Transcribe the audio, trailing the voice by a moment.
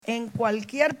En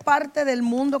cualquier parte del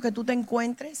mundo que tú te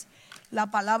encuentres, la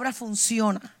palabra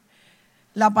funciona.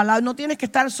 La palabra, no tienes que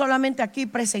estar solamente aquí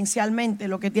presencialmente,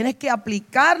 lo que tienes que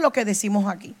aplicar lo que decimos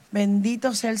aquí.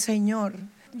 Bendito sea el Señor.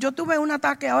 Yo tuve un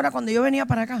ataque ahora cuando yo venía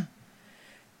para acá,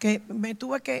 que me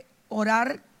tuve que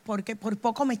orar porque por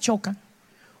poco me chocan.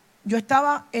 Yo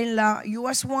estaba en la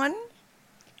US One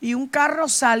y un carro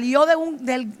salió de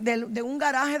un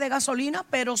garaje de gasolina,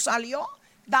 pero salió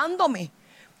dándome.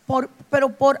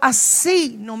 Pero por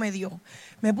así no me dio.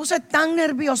 Me puse tan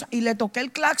nerviosa y le toqué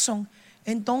el claxon.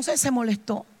 Entonces se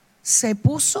molestó. Se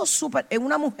puso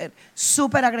una mujer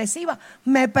súper agresiva.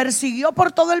 Me persiguió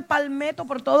por todo el Palmetto,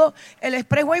 por todo el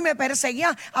expressway. Me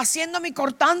perseguía, haciéndome y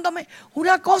cortándome.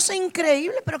 Una cosa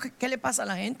increíble. Pero ¿qué le pasa a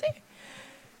la gente?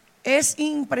 Es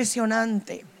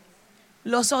impresionante.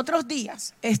 Los otros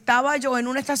días estaba yo en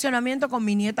un estacionamiento con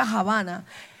mi nieta Havana.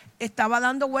 Estaba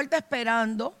dando vueltas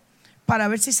esperando para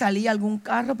ver si salía algún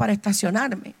carro para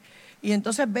estacionarme. Y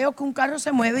entonces veo que un carro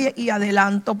se mueve y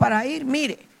adelanto para ir.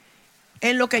 Mire,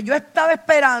 en lo que yo estaba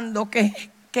esperando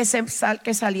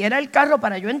que saliera el carro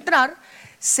para yo entrar,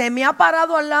 se me ha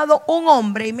parado al lado un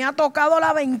hombre y me ha tocado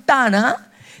la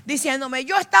ventana diciéndome,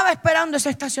 yo estaba esperando ese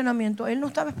estacionamiento. Él no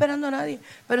estaba esperando a nadie.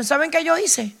 Pero ¿saben qué yo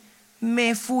hice?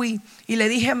 Me fui y le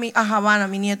dije a Havana,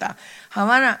 mi nieta,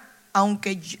 Havana,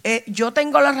 aunque yo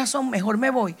tengo la razón, mejor me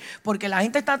voy, porque la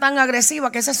gente está tan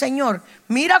agresiva que ese señor,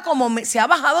 mira cómo se ha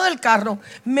bajado del carro,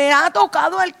 me ha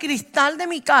tocado el cristal de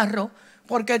mi carro,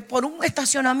 porque por un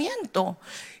estacionamiento.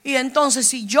 Y entonces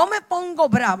si yo me pongo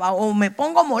brava o me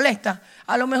pongo molesta,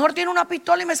 a lo mejor tiene una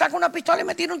pistola y me saca una pistola y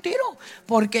me tira un tiro,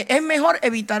 porque es mejor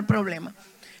evitar problemas.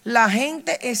 La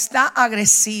gente está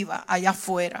agresiva allá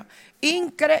afuera,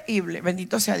 increíble,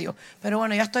 bendito sea Dios. Pero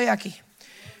bueno, ya estoy aquí,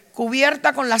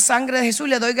 cubierta con la sangre de Jesús.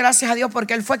 Le doy gracias a Dios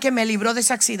porque Él fue quien me libró de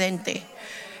ese accidente.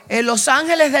 Los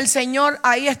ángeles del Señor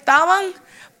ahí estaban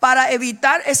para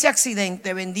evitar ese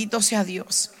accidente. Bendito sea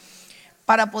Dios.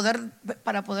 Para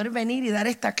poder venir y dar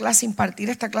esta clase, impartir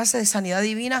esta clase de sanidad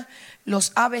divina,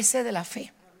 los ABC de la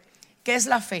fe. ¿Qué es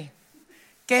la fe?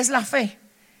 ¿Qué es la fe?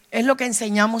 Es lo que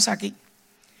enseñamos aquí.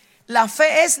 La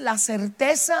fe es la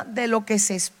certeza de lo que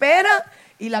se espera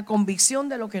y la convicción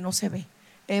de lo que no se ve.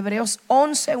 Hebreos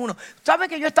 11:1. ¿Sabe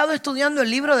que yo he estado estudiando el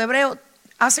libro de Hebreos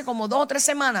hace como 2 o 3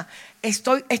 semanas?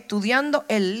 Estoy estudiando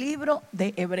el libro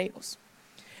de Hebreos.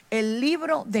 El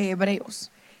libro de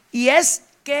Hebreos. Y es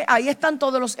que ahí están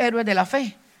todos los héroes de la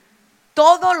fe.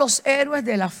 Todos los héroes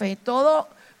de la fe. Todo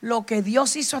lo que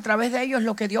Dios hizo a través de ellos es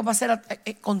lo que Dios va a hacer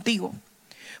contigo.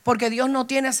 Porque Dios no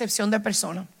tiene acepción de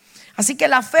personas. Así que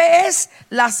la fe es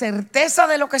la certeza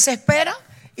de lo que se espera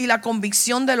y la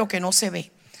convicción de lo que no se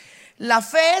ve. La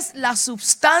fe es la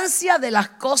substancia de las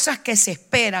cosas que se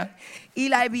esperan y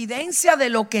la evidencia de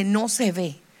lo que no se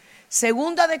ve.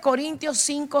 Segunda de Corintios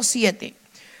 5:7.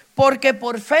 Porque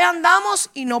por fe andamos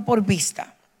y no por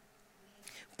vista.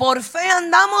 Por fe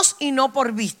andamos y no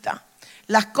por vista.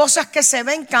 Las cosas que se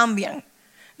ven cambian.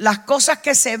 Las cosas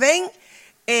que se ven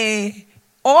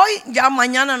hoy, ya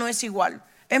mañana no es igual.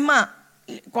 Es más,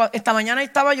 esta mañana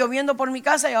estaba lloviendo por mi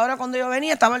casa y ahora cuando yo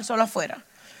venía estaba el sol afuera.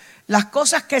 Las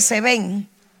cosas que se ven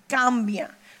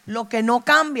cambian. Lo que no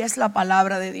cambia es la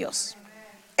palabra de Dios.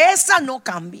 Esa no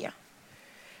cambia.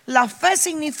 La fe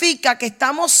significa que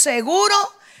estamos seguros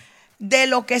de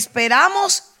lo que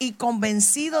esperamos y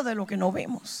convencidos de lo que no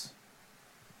vemos.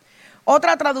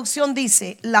 Otra traducción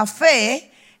dice, la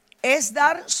fe es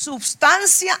dar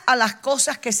substancia a las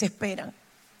cosas que se esperan.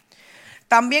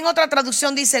 También otra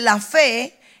traducción dice, la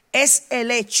fe es el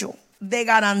hecho de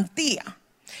garantía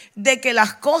de que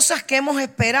las cosas que hemos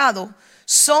esperado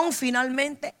son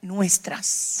finalmente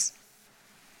nuestras.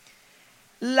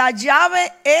 La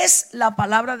llave es la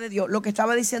palabra de Dios. Lo que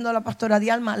estaba diciendo la pastora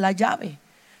Dialma, la llave.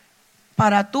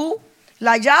 Para tú,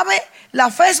 la llave, la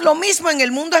fe es lo mismo en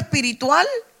el mundo espiritual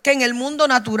que en el mundo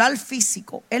natural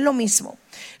físico. Es lo mismo.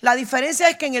 La diferencia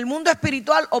es que en el mundo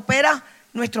espiritual opera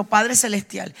nuestro Padre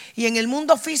Celestial y en el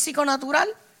mundo físico natural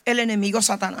el enemigo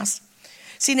Satanás.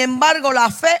 Sin embargo, la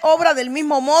fe obra del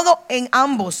mismo modo en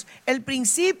ambos. El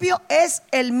principio es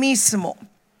el mismo.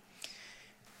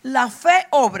 La fe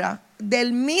obra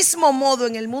del mismo modo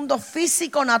en el mundo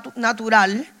físico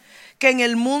natural que en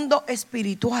el mundo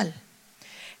espiritual.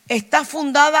 Está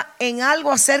fundada en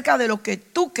algo acerca de lo que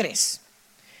tú crees.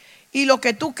 Y lo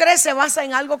que tú crees se basa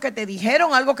en algo que te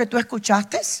dijeron, algo que tú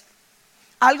escuchaste,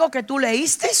 algo que tú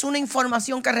leíste, una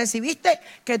información que recibiste,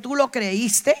 que tú lo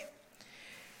creíste.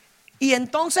 Y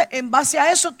entonces en base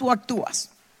a eso tú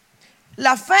actúas.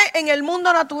 La fe en el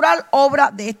mundo natural obra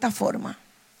de esta forma.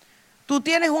 Tú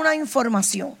tienes una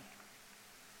información.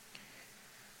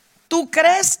 Tú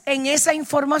crees en esa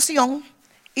información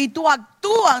y tú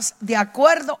actúas de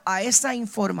acuerdo a esa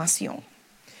información.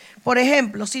 Por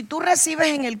ejemplo, si tú recibes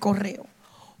en el correo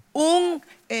un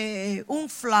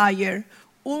flyer,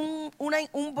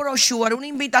 un brochure, una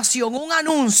invitación, un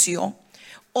anuncio,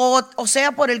 o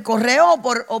sea por el correo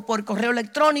o por correo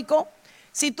electrónico,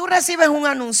 si tú recibes un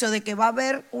anuncio de que va a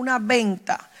haber una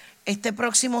venta este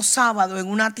próximo sábado en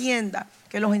una tienda,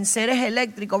 que los enseres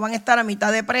eléctricos van a estar a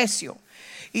mitad de precio,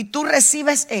 y tú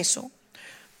recibes eso,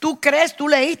 tú crees, tú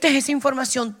leíste esa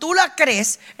información, tú la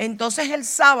crees, entonces el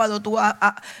sábado tú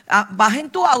vas en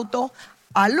tu auto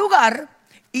al lugar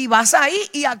y vas ahí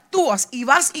y actúas y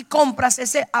vas y compras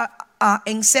ese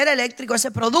enser eléctrico,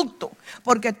 ese producto,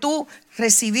 porque tú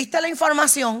recibiste la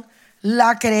información,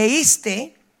 la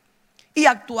creíste y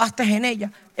actuaste en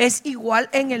ella. Es igual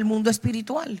en el mundo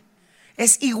espiritual.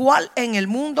 Es igual en el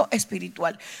mundo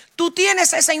espiritual. Tú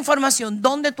tienes esa información.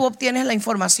 ¿Dónde tú obtienes la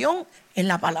información? En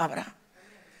la palabra.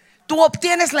 Tú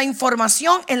obtienes la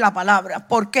información en la palabra.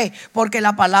 ¿Por qué? Porque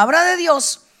la palabra de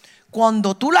Dios,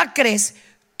 cuando tú la crees,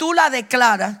 tú la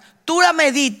declaras, tú la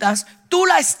meditas, tú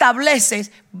la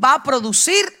estableces, va a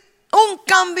producir un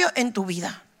cambio en tu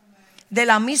vida. De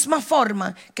la misma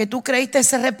forma que tú creíste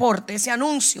ese reporte, ese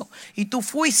anuncio, y tú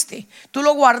fuiste, tú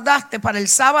lo guardaste para el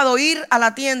sábado ir a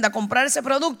la tienda a comprar ese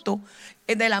producto,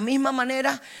 de la misma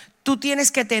manera tú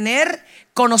tienes que tener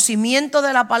conocimiento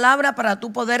de la palabra para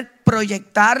tú poder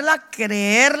proyectarla,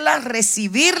 creerla,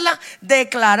 recibirla,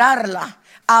 declararla,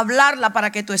 hablarla,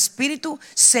 para que tu espíritu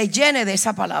se llene de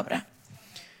esa palabra.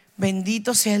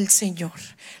 Bendito sea el Señor.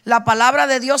 La palabra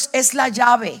de Dios es la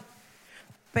llave,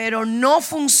 pero no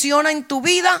funciona en tu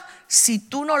vida si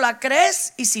tú no la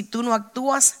crees y si tú no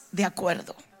actúas de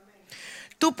acuerdo.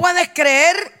 Tú puedes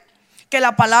creer que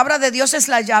la palabra de Dios es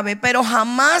la llave, pero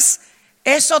jamás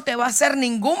eso te va a hacer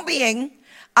ningún bien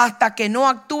hasta que no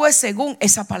actúes según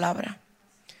esa palabra.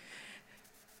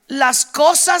 Las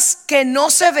cosas que no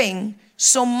se ven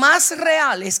son más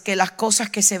reales que las cosas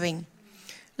que se ven.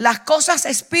 Las cosas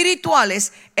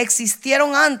espirituales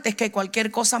existieron antes que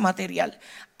cualquier cosa material.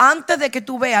 Antes de que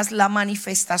tú veas la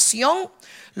manifestación,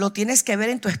 lo tienes que ver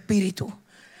en tu espíritu.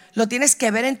 Lo tienes que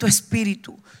ver en tu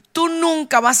espíritu. Tú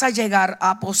nunca vas a llegar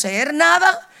a poseer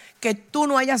nada que tú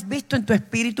no hayas visto en tu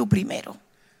espíritu primero.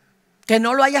 Que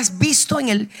no lo hayas visto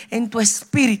en tu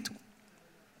espíritu.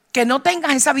 Que no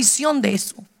tengas esa visión de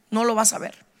eso. No lo vas a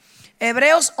ver.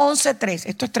 Hebreos 11:3.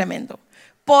 Esto es tremendo.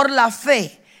 Por la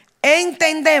fe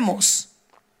entendemos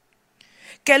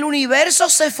que el universo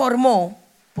se formó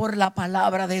por la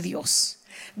palabra de Dios,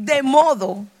 de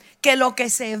modo que lo que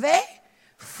se ve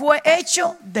fue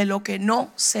hecho de lo que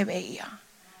no se veía.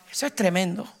 Eso es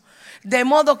tremendo. De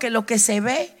modo que lo que se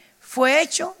ve fue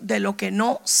hecho de lo que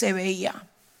no se veía.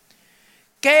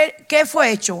 ¿Qué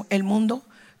fue hecho? El mundo.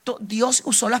 Dios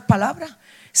usó las palabras.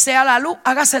 Sea la luz,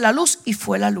 hágase la luz, y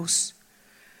fue la luz.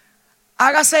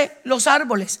 Hágase los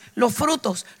árboles, los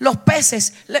frutos, los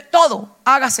peces, todo,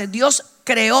 hágase. Dios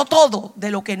creó todo de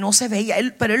lo que no se veía,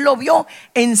 pero Él lo vio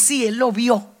en sí, Él lo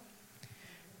vio.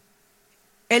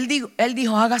 Él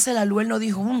dijo, hágase la luz. Él no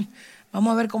dijo,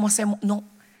 vamos a ver cómo hacemos. No,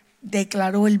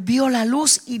 declaró, Él vio la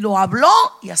luz y lo habló,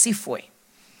 y así fue.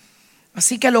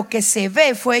 Así que lo que se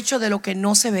ve fue hecho de lo que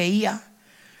no se veía.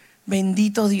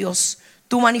 Bendito Dios.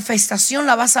 Tu manifestación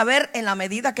la vas a ver en la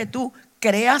medida que tú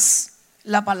creas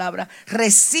la palabra,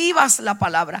 recibas la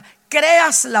palabra,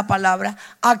 creas la palabra,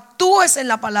 actúes en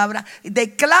la palabra,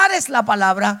 declares la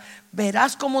palabra.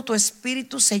 Verás cómo tu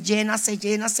espíritu se llena, se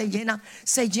llena, se llena,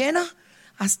 se llena,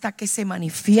 hasta que se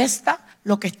manifiesta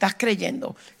lo que estás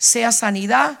creyendo. Sea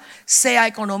sanidad, sea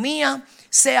economía,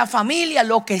 sea familia,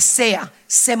 lo que sea,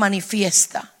 se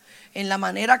manifiesta en la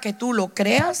manera que tú lo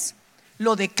creas,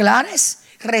 lo declares,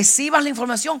 recibas la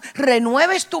información,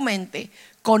 renueves tu mente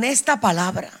con esta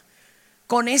palabra.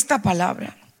 Con esta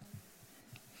palabra.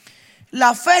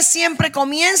 La fe siempre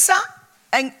comienza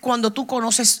cuando tú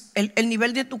conoces el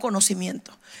nivel de tu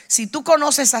conocimiento. Si tú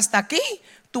conoces hasta aquí,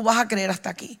 tú vas a creer hasta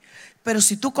aquí. Pero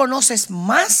si tú conoces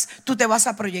más, tú te vas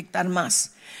a proyectar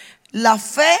más. La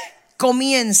fe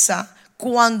comienza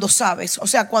cuando sabes, o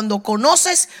sea, cuando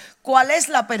conoces cuál es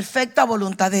la perfecta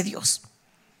voluntad de Dios.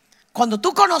 Cuando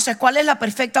tú conoces cuál es la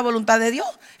perfecta voluntad de Dios,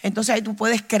 entonces ahí tú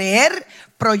puedes creer,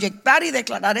 proyectar y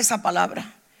declarar esa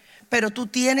palabra. Pero tú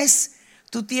tienes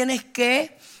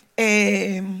que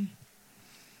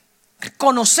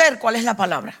conocer cuál es la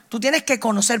palabra. Tú tienes que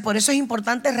conocer, por eso es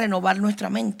importante renovar nuestra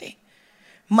mente.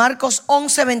 Marcos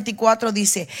 11:24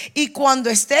 dice, y cuando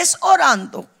estés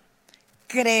orando,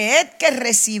 creed que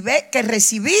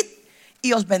recibid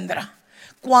y os vendrá.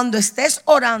 Cuando estés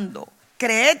orando,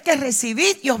 creed que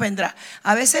recibid y os vendrá.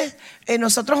 A veces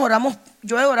nosotros oramos,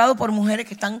 yo he orado por mujeres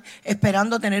que están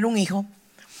esperando tener un hijo.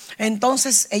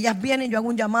 Entonces ellas vienen, yo hago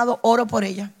un llamado, oro por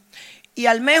ellas. Y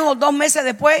al mes o 2 meses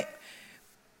después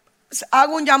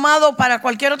hago un llamado para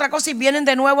cualquier otra cosa y vienen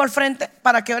de nuevo al frente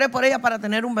para que ore por ella para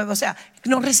tener un bebé. O sea,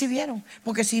 no recibieron,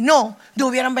 porque si no, no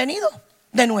hubieran venido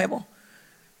de nuevo.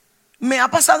 Me ha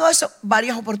pasado eso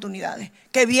varias oportunidades,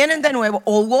 que vienen de nuevo,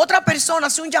 o otra persona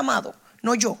hace un llamado,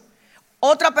 no yo,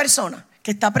 otra persona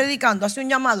que está predicando hace un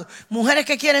llamado, mujeres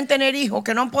que quieren tener hijos,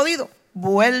 que no han podido,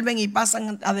 vuelven y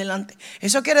pasan adelante.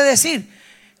 Eso quiere decir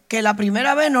que la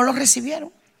primera vez no lo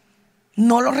recibieron,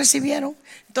 no lo recibieron.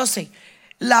 Entonces,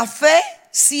 la fe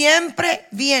siempre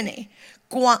viene.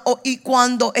 Y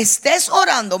cuando estés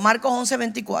orando, Marcos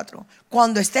 11:24,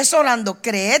 cuando estés orando,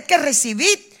 creed que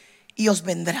recibid y os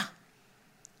vendrá.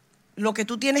 Lo que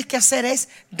tú tienes que hacer es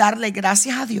darle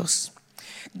gracias a Dios.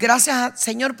 Gracias,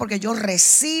 Señor, porque yo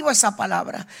recibo esa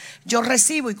palabra. Yo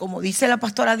recibo, y como dice la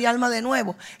pastora Dialma de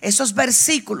nuevo, esos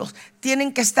versículos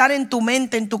tienen que estar en tu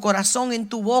mente, en tu corazón, en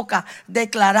tu boca,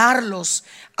 declararlos,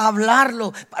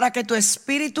 hablarlo, para que tu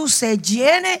espíritu se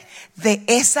llene de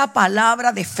esa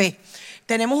palabra de fe.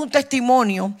 Tenemos un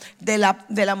testimonio de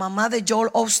la mamá de Joel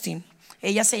Osteen.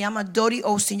 Ella se llama Dori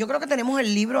Osteen. Yo creo que tenemos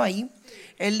el libro ahí.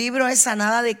 El libro es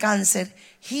Sanada de Cáncer,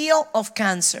 Heal of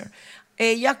Cancer.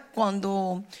 Ella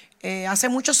cuando hace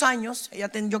muchos años,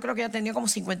 yo creo que ella tenía como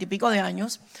 50 y pico de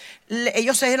años.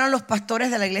 Ellos eran los pastores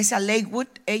de la iglesia Lakewood.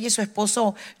 Ella y su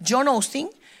esposo John Osteen,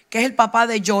 que es el papá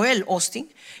de Joel Osteen.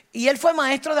 Y él fue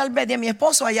maestro de Alberto, de mi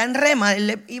esposo allá en Rema.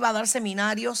 Él iba a dar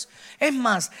seminarios. Es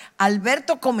más,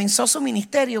 Alberto comenzó su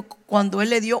ministerio cuando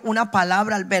él le dio una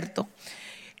palabra a Alberto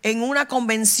en una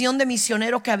convención de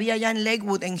misioneros que había allá en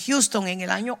Lakewood, en Houston, en el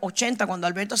año 80, cuando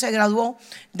Alberto se graduó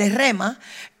de Rema.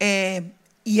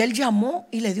 Y él llamó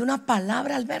y le dio una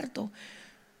palabra a Alberto.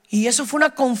 Y eso fue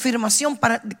una confirmación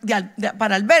para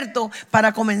Alberto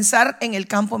para comenzar en el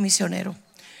campo misionero.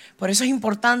 Por eso es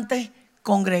importante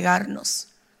congregarnos,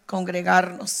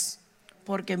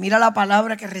 porque mira la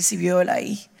palabra que recibió él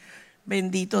ahí.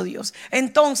 Bendito Dios.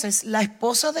 Entonces, la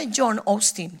esposa de John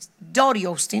Osteen, Dori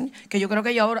Osteen, que yo creo que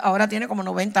ella ahora tiene como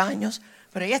 90 años,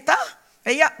 pero ella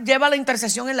lleva la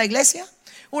intercesión en la iglesia,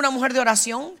 una mujer de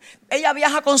oración. Ella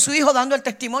viaja con su hijo dando el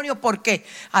testimonio, porque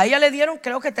a ella le dieron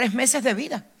creo que 3 meses de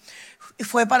vida. Y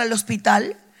fue para el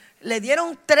hospital, le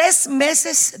dieron 3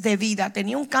 meses de vida.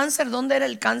 Tenía un cáncer. ¿Dónde era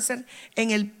el cáncer?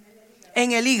 En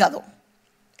el hígado.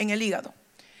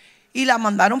 Y la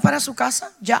mandaron para su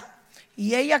casa ya.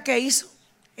 ¿Y ella qué hizo?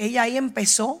 Ella ahí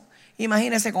empezó,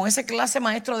 imagínense, con ese clase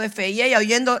maestro de fe, y ella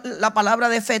oyendo la palabra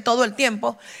de fe todo el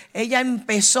tiempo, ella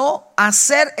empezó a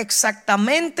hacer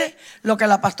exactamente lo que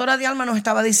la pastora Dialma nos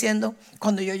estaba diciendo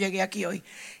cuando yo llegué aquí hoy.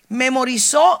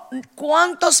 Memorizó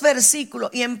cuántos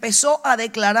versículos y empezó a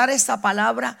declarar esa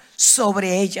palabra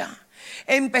sobre ella.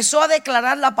 Empezó a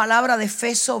declarar la palabra de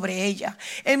fe sobre ella.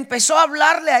 Empezó a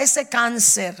hablarle a ese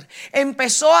cáncer.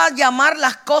 Empezó a llamar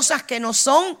las cosas que no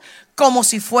son como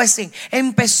si fuesen.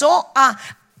 Empezó a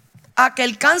que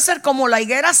el cáncer como la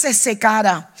higuera se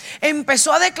secara.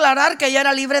 Empezó a declarar que ella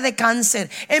era libre de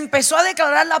cáncer. Empezó a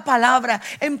declarar la palabra.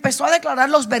 Empezó a declarar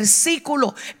los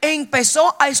versículos.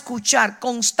 Empezó a escuchar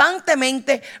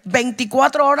constantemente.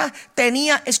 24 horas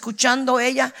tenía escuchando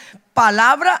ella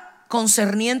palabra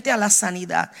concerniente a la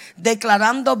sanidad,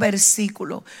 declarando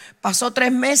versículos. Pasó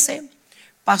 3 meses,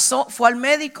 fue al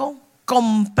médico,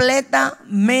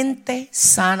 completamente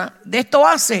sana. De esto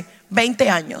hace 20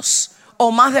 años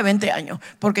o más de 20 años,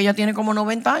 porque ella tiene como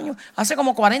 90 años. Hace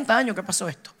como 40 años que pasó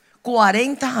esto.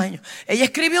 40 años. Ella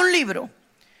escribió un libro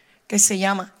que se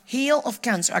llama Heal of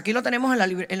Cancer. Aquí lo tenemos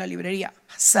en la librería,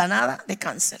 Sanada de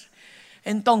Cáncer.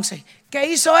 Entonces, ¿qué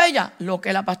hizo ella? Lo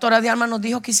que la pastora Dialma nos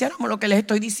dijo que hiciéramos, lo que les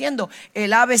estoy diciendo,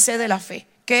 el ABC de la fe,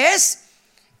 que es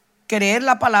creer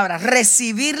la palabra,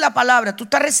 recibir la palabra. Tú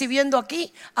estás recibiendo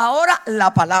aquí ahora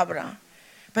la palabra,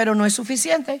 pero no es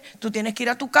suficiente. Tú tienes que ir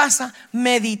a tu casa,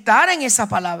 meditar en esa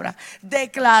palabra,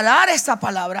 declarar esa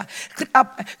palabra,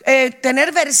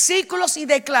 tener versículos y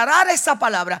declarar esa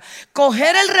palabra,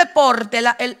 coger el reporte,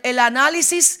 el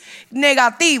análisis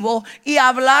negativo y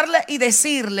hablarle y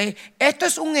decirle: esto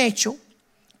es un hecho,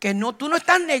 que tú no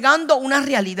estás negando una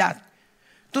realidad,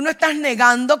 tú no estás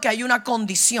negando que hay una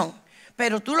condición,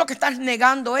 pero tú lo que estás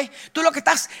negando tú lo que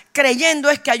estás creyendo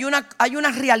es que hay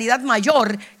una realidad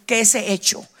mayor que ese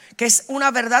hecho, que es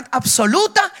una verdad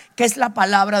absoluta, que es la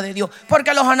palabra de Dios.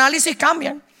 Porque los análisis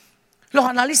cambian.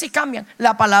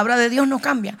 La palabra de Dios no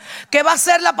cambia. ¿Qué va a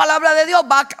hacer la palabra de Dios?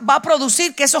 Va a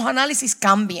producir que esos análisis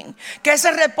cambien, que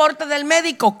ese reporte del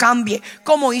médico cambie,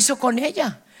 como hizo con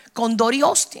ella, con Dori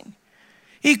Osteen.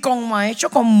 Y como ha hecho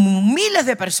con miles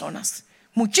de personas,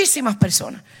 muchísimas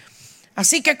personas.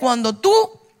 Así que cuando tú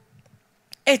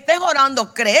estés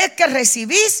orando, crees que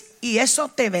recibís y eso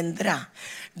te vendrá.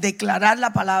 Declarar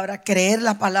la palabra, creer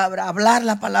la palabra, hablar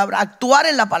la palabra, actuar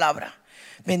en la palabra.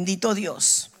 Bendito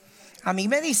Dios. A mí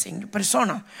me dicen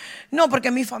personas, no,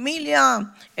 porque mi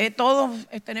familia, todos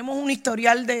tenemos un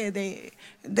historial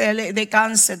de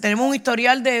cáncer, tenemos un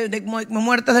historial de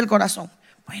muertes del corazón.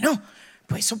 Bueno,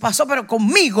 pues eso pasó, pero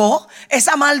conmigo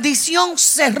esa maldición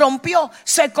se rompió,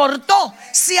 se cortó,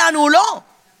 se anuló.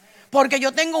 Porque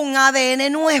yo tengo un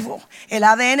ADN nuevo, el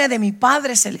ADN de mi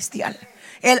Padre Celestial.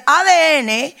 El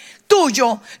ADN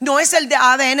tuyo no es el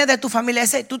ADN de tu familia.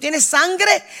 Tú tienes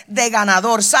sangre de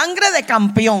ganador, sangre de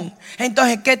campeón.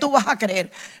 Entonces, ¿qué tú vas a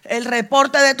creer? ¿El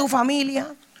reporte de tu familia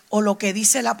o lo que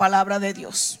dice la palabra de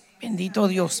Dios? Bendito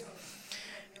Dios.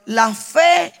 La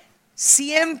fe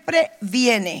siempre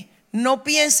viene. No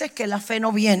pienses que la fe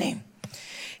no viene.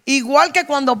 Igual que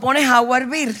cuando pones agua a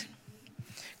hervir.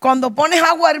 Cuando pones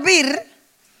agua a hervir,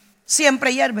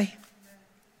 siempre hierve.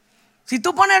 Si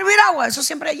tú pones a hervir agua, eso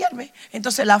siempre hierve.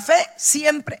 Entonces la fe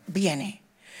siempre viene.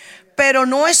 Pero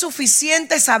no es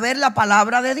suficiente saber la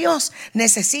palabra de Dios.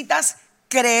 Necesitas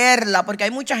creerla, porque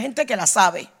hay mucha gente que la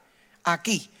sabe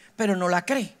aquí, pero no la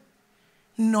cree.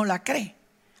 No la cree,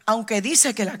 aunque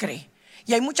dice que la cree.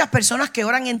 Y hay muchas personas que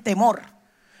oran en temor.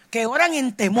 Que oran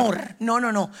en temor.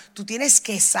 No. Tú tienes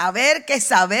que saber, que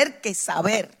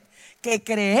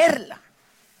creerla.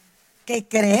 Que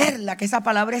creerla, que esa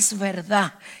palabra es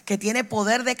verdad, que tiene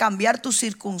poder de cambiar tu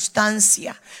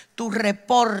circunstancia, tu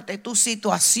reporte, tu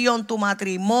situación, tu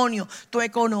matrimonio, tu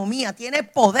economía. Tiene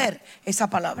poder esa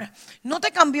palabra. No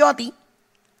te cambió a ti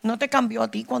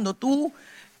cuando tú,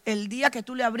 el día que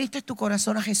tú le abriste tu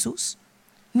corazón a Jesús.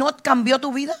 No cambió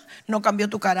tu vida, no cambió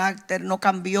tu carácter, no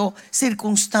cambió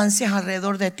circunstancias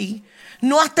alrededor de ti.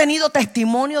 No has tenido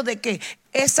testimonio de que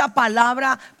esa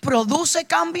palabra produce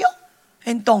cambio.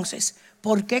 Entonces,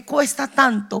 ¿por qué cuesta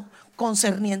tanto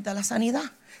concerniente a la sanidad?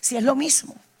 Si es lo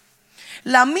mismo.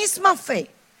 La misma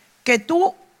fe que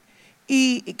tú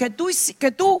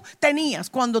tenías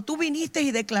cuando tú viniste y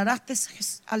declaraste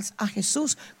a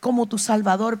Jesús como tu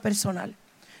Salvador personal.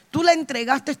 Tú le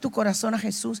entregaste tu corazón a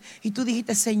Jesús y tú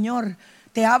dijiste: Señor,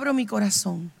 te abro mi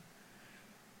corazón.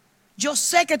 Yo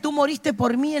sé que tú moriste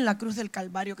por mí en la cruz del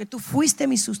Calvario, que tú fuiste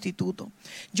mi sustituto.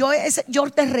 Yo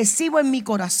te recibo en mi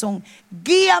corazón.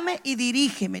 Guíame y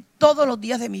dirígeme todos los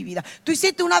días de mi vida. Tú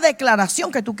hiciste una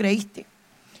declaración que tú creíste.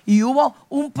 Y hubo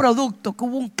un producto, que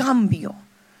hubo un cambio.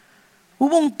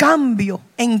 Hubo un cambio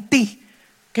en ti,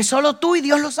 que solo tú y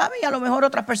Dios lo saben, y a lo mejor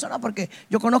otras personas, porque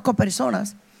yo conozco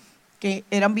personas que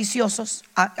eran viciosos,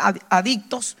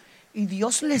 adictos, y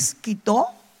Dios les quitó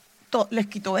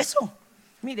eso.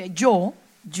 Mire, yo,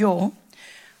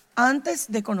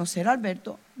 antes de conocer a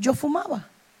Alberto, yo fumaba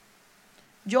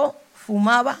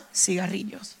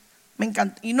cigarrillos. Me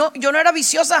encanta. Y no, yo no era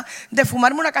viciosa de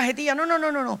fumarme una cajetilla.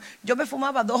 No. Yo me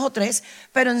fumaba 2 o 3,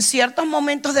 pero en ciertos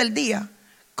momentos del día,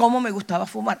 ¿cómo me gustaba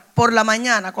fumar? Por la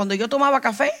mañana, cuando yo tomaba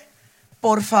café,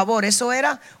 por favor, eso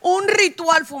era un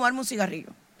ritual, fumarme un cigarrillo.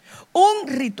 Un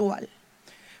ritual.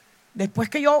 Después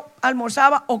que yo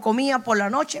almorzaba o comía por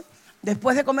la noche,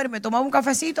 después de comer me tomaba un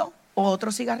cafecito o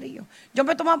otro cigarrillo. Yo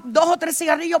me tomaba 2 o 3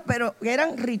 cigarrillos, pero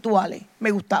eran rituales,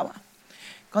 me gustaba.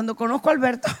 Cuando conozco a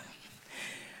Alberto,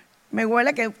 me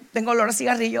huele que tengo olor a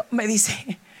cigarrillo, me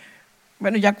dice,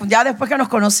 bueno, ya después que nos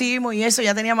conocimos y eso,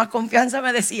 ya tenía más confianza,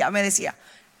 me decía,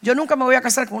 yo nunca me voy a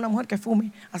casar con una mujer que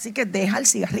fume, así que deja el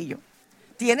cigarrillo.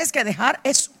 Tienes que dejar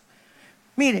eso.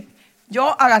 Mire,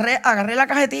 yo agarré la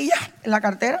cajetilla en la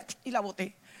cartera y la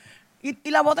boté. Y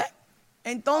la boté.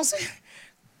 Entonces,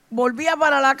 volvía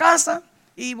para la casa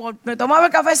y me tomaba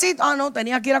el cafecito. No,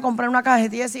 tenía que ir a comprar una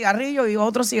cajetilla de cigarrillos y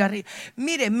otro cigarrillo.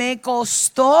 Mire, me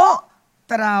costó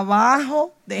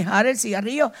trabajo dejar el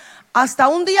cigarrillo hasta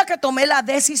un día que tomé la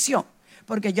decisión,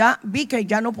 porque ya vi que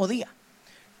ya no podía.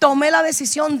 Tomé la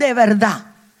decisión de verdad.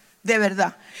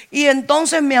 Y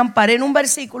entonces me amparé en un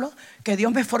versículo, que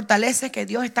Dios me fortalece, que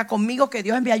Dios está conmigo, que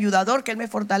Dios es mi ayudador, que Él me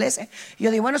fortalece. Y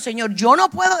yo digo, bueno, Señor, yo no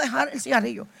puedo dejar el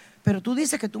cigarrillo, pero tú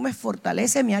dices que tú me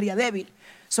fortaleces en mi área débil.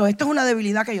 Esto es una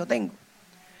debilidad que yo tengo.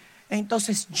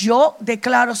 Entonces yo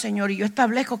declaro, Señor, y yo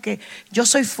establezco que yo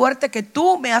soy fuerte, que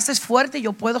tú me haces fuerte y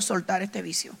yo puedo soltar este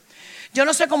vicio. Yo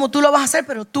no sé cómo tú lo vas a hacer,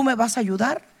 pero tú me vas a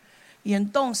ayudar. Y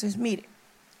entonces, mire,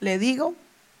 le digo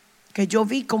que yo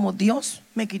vi como Dios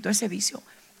me quitó ese vicio.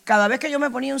 Cada vez que yo me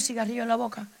ponía un cigarrillo en la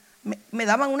boca, me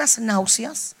daban unas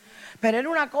náuseas, pero era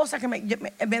una cosa que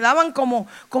me daban como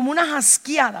unas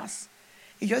asqueadas.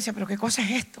 Y yo decía, pero ¿qué cosa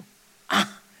es esto?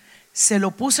 se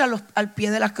lo puse al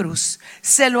pie de la cruz,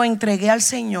 se lo entregué al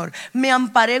Señor, me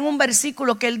amparé en un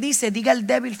versículo que Él dice: diga el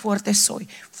débil, fuerte soy.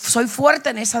 Soy fuerte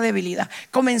en esa debilidad.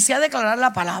 Comencé a declarar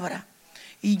la palabra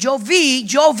y yo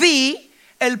vi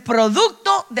el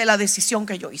producto de la decisión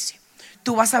que yo hice.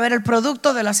 Tú vas a ver el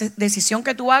producto de la decisión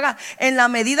que tú hagas en la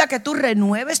medida que tú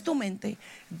renueves tu mente,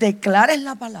 declares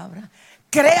la palabra,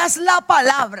 creas la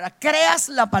palabra,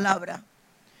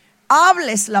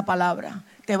 hables la palabra.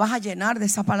 Te vas a llenar de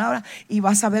esa palabra y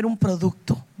vas a ver un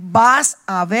producto. Vas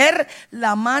a ver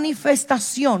la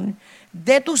manifestación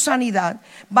de tu sanidad.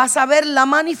 Vas a ver la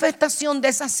manifestación de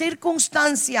esa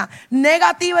circunstancia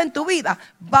negativa en tu vida.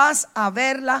 Vas a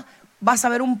verla, vas a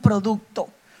ver un producto.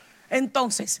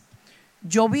 Entonces,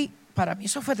 yo vi, para mí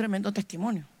eso fue tremendo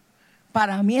testimonio.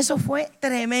 Para mí eso fue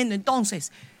tremendo.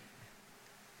 Entonces,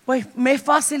 pues me es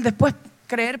fácil después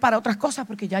creer para otras cosas,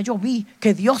 porque ya yo vi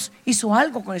que Dios hizo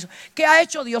algo con eso. ¿Qué ha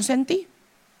hecho Dios en ti?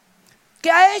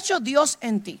 ¿Qué ha hecho Dios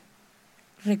en ti?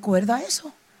 Recuerda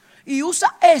eso y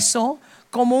usa eso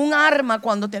como un arma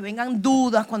cuando te vengan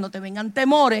dudas, cuando te vengan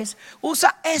temores.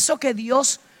 Usa eso que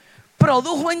Dios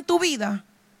produjo en tu vida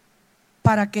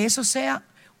para que eso sea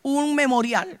un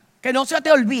memorial, que no se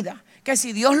te olvida, que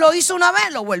si Dios lo hizo una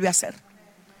vez, lo vuelve a hacer.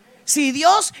 Si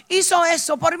Dios hizo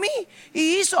eso por mí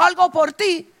y hizo algo por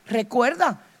ti,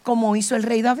 recuerda como hizo el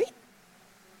rey David.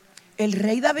 El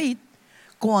rey David,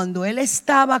 cuando él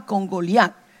estaba con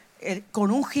Goliat,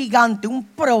 con un gigante, un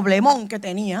problemón que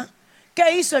tenía,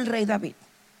 ¿qué hizo el rey David?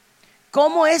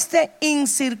 ¿Cómo este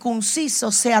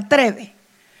incircunciso se atreve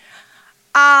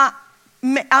a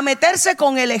meterse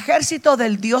con el ejército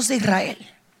del Dios de Israel?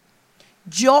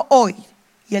 Yo hoy,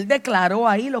 y él declaró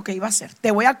ahí lo que iba a hacer: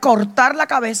 te voy a cortar la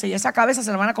cabeza y esa cabeza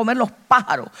se la van a comer los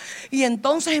pájaros. Y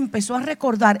entonces empezó a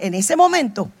recordar en ese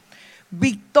momento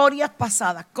victorias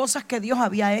pasadas, cosas que Dios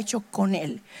había hecho con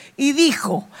él. Y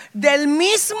dijo: del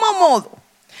mismo modo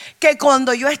que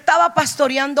cuando yo estaba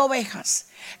pastoreando ovejas,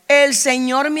 el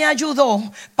Señor me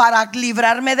ayudó para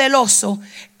librarme del oso,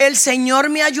 el Señor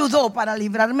me ayudó para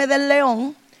librarme del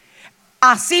león,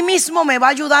 así mismo me va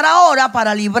a ayudar ahora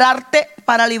para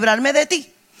librarme de ti.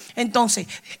 Entonces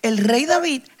el rey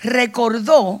David le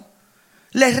recordó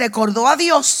a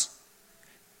Dios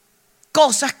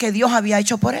cosas que Dios había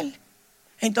hecho por él.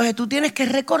 Entonces tú tienes que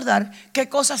recordar qué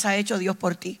cosas ha hecho Dios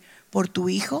por ti. Por tu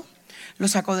hijo, lo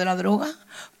sacó de la droga.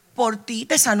 Por ti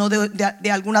te sanó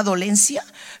de alguna dolencia.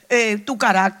 Tu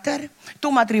carácter,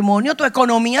 tu matrimonio, tu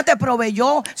economía te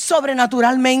proveyó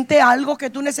sobrenaturalmente algo que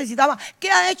tú necesitabas.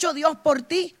 ¿Qué ha hecho Dios por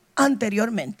ti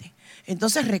anteriormente?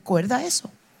 Entonces recuerda eso.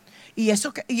 Y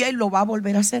Él lo va a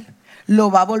volver a hacer.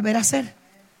 Lo va a volver a hacer.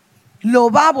 Lo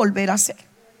va a volver a hacer.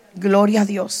 Gloria a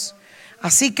Dios.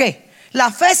 Así que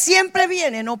la fe siempre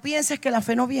viene. No pienses que la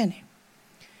fe no viene.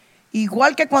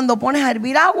 Igual que cuando pones a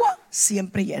hervir agua,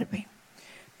 siempre hierve.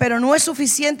 Pero no es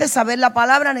suficiente saber la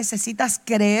palabra, necesitas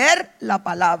creer la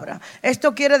palabra.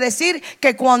 Esto quiere decir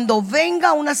que cuando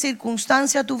venga una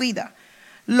circunstancia a tu vida,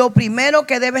 lo primero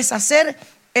que debes hacer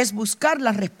es buscar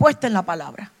la respuesta en la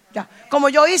palabra. Ya, como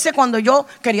yo hice cuando yo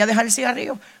quería dejar el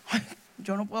cigarrillo. Ay,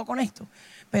 yo no puedo con esto.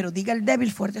 Pero diga el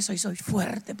débil, fuerte soy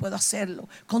fuerte, puedo hacerlo.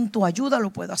 Con tu ayuda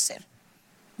lo puedo hacer.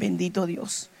 Bendito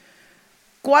Dios.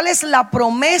 ¿Cuál es la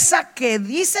promesa que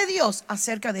dice Dios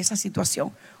acerca de esa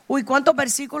situación? Uy, ¿cuántos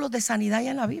versículos de sanidad hay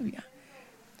en la Biblia?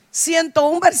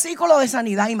 101 versículos de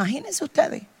sanidad. Imagínense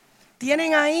ustedes.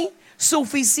 Tienen ahí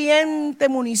suficiente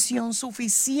munición,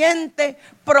 suficiente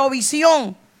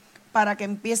provisión para que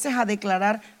empieces a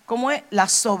declarar cómo es la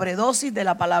sobredosis de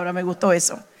la palabra. Me gustó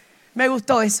eso. Me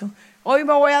gustó eso. Hoy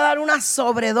me voy a dar una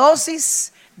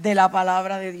sobredosis de la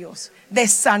palabra de Dios, de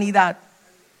sanidad.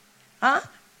 ¿Ah?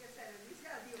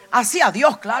 Así a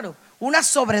Dios, claro. Una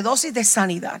sobredosis de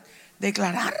sanidad.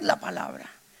 Declarar la palabra.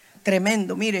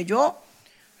 Tremendo. Mire, yo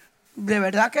de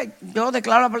verdad que yo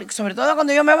declaro, sobre todo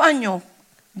cuando yo me baño,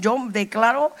 yo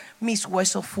declaro mis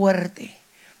huesos fuertes,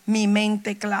 mi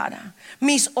mente clara,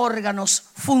 mis órganos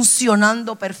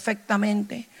funcionando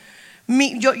perfectamente.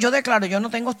 Yo declaro, yo no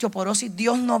tengo osteoporosis.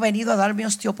 Dios no ha venido a darme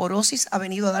osteoporosis, ha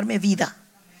venido a darme vida.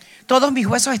 Todos mis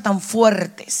huesos están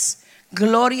fuertes.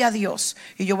 Gloria a Dios.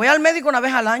 Y yo voy al médico una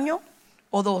vez al año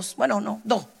o dos. Bueno, no,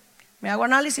 dos. Me hago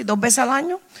análisis 2 veces al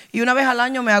año y una vez al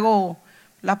año me hago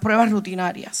las pruebas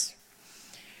rutinarias.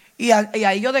 Y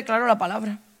ahí yo declaro la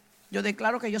palabra. Yo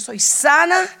declaro que yo soy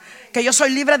sana, que yo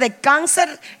soy libre de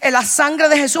cáncer. En la sangre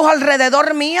de Jesús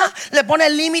alrededor mía le pone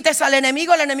límites al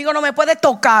enemigo. El enemigo no me puede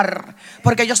tocar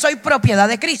porque yo soy propiedad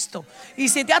de Cristo. Y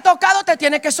si te ha tocado, te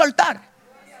tiene que soltar.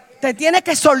 Te tiene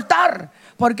que soltar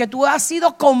porque tú has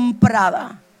sido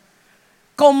comprada.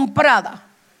 Comprada.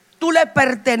 Tú le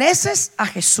perteneces a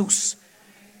Jesús.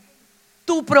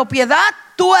 tu propiedad,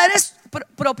 tú eres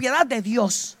propiedad de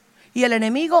Dios. Y el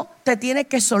enemigo te tiene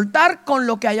que soltar con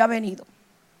lo que haya venido.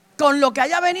 Con lo que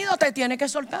haya venido te tiene que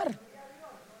soltar.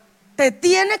 Te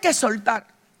tiene que soltar.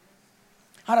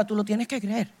 Ahora tú lo tienes que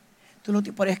creer.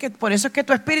 Por eso es que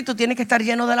tu espíritu tiene que estar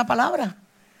lleno de la palabra.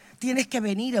 Tienes que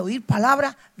venir a oír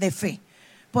palabra de fe.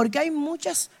 Porque hay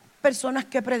muchas personas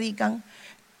que predican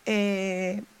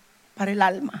para el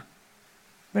alma,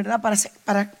 ¿verdad?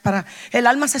 Para el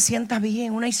alma se sienta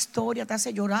bien, una historia te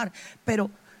hace llorar, pero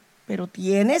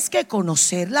tienes que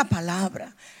conocer la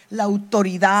palabra, la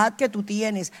autoridad que tú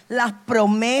tienes, las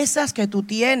promesas que tú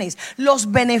tienes,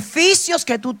 los beneficios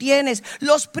que tú tienes,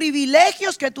 los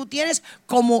privilegios que tú tienes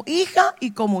como hija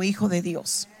y como hijo de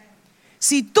Dios.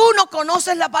 Si tú no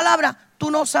conoces la palabra, tú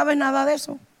no sabes nada de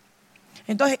eso.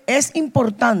 Entonces es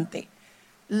importante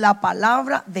la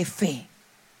palabra de fe.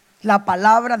 La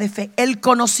palabra de fe, el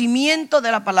conocimiento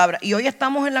de la palabra. Y hoy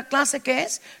estamos en la clase que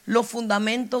es los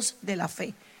fundamentos de la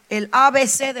fe. El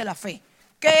ABC de la fe.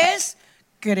 ¿Qué es?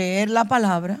 Creer la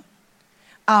palabra,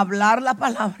 hablar la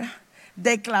palabra,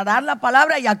 declarar la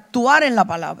palabra y actuar en la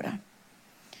palabra.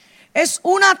 Es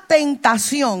una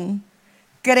tentación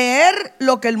creer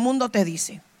lo que el mundo te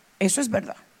dice. Eso es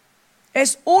verdad.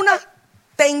 Es una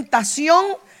tentación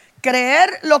creer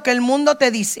lo que el mundo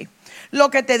te dice. Lo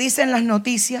que te dicen las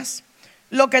noticias,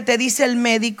 lo que te dice el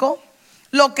médico,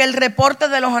 lo que el reporte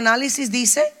de los análisis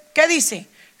dice. ¿Qué dice?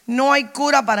 No hay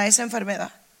cura para esa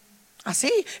enfermedad. Así,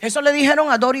 eso le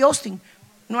dijeron a Dory Austin.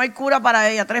 No hay cura para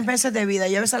ella, 3 meses de vida,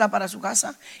 llévesela para su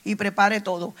casa y prepare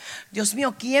todo. Dios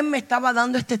mío, ¿quién me estaba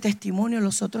dando este testimonio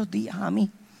los otros días a mí?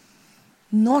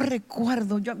 No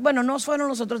recuerdo, no fueron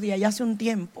los otros días, ya hace un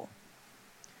tiempo.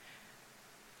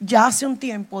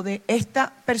 De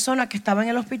esta persona que estaba en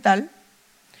el hospital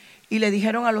y le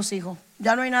dijeron a los hijos,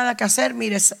 ya no hay nada que hacer,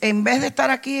 mire, en vez de estar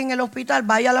aquí en el hospital,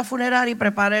 vaya a la funeraria y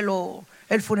prepare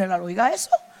el funeral. Oiga eso,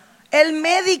 el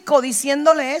médico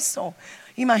diciéndole eso.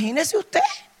 Imagínese usted,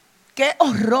 qué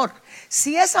horror.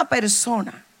 Si esa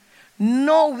persona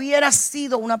no hubiera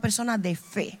sido una persona de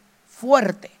fe,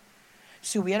 fuerte,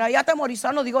 se hubiera ya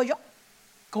atemorizado, no digo yo,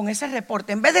 con ese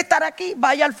reporte. En vez de estar aquí,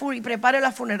 vaya y prepare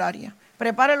la funeraria,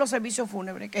 prepare los servicios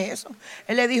fúnebres. ¿Qué es eso?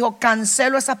 Él le dijo,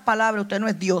 cancelo esas palabras, usted no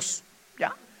es Dios.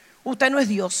 ¿Ya? Usted no es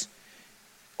Dios.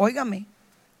 Óigame,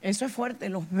 eso es fuerte.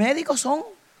 Los médicos son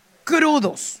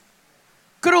crudos,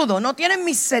 no tienen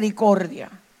misericordia.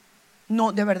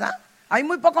 No, de verdad. Hay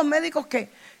muy pocos médicos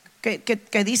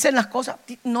que dicen las cosas,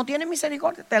 no tienen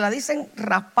misericordia, te la dicen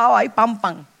raspado ahí, pam.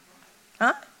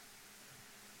 ¿Ah?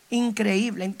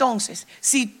 Increíble. Entonces,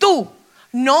 si tú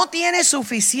no tienes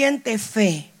suficiente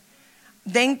fe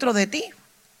dentro de ti,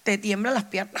 te tiemblan las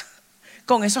piernas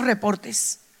con esos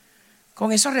reportes.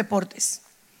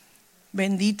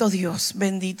 Bendito Dios.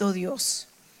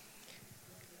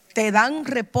 Te dan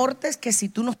reportes que si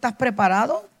tú no estás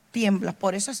preparado, tiemblas.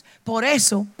 Por eso,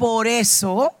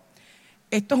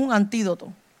 esto es un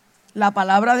antídoto, la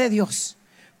palabra de Dios.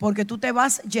 Porque tú te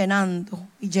vas llenando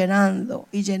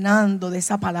de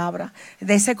esa palabra,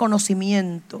 de ese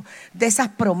conocimiento, de esas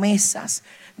promesas,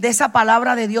 de esa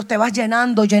palabra de Dios. Te vas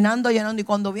llenando. Y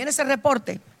cuando viene ese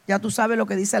reporte, ya tú sabes lo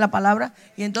que dice la palabra.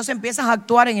 Y entonces empiezas a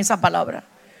actuar en esa palabra.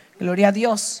 Gloria a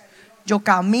Dios. Yo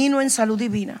camino en salud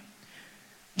divina.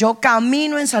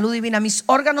 Mis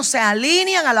órganos se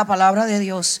alinean a la palabra de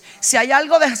Dios. Si hay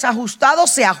algo desajustado,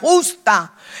 se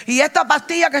ajusta. Y esta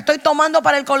pastilla que estoy tomando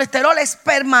para el colesterol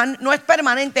no es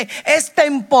permanente, es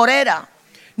temporera.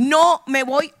 No me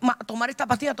voy a tomar esta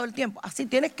pastilla todo el tiempo. Así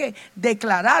tienes que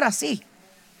declarar así.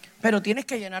 Pero tienes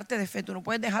que llenarte de fe. Tú no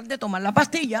puedes dejar de tomar la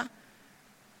pastilla.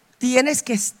 Tienes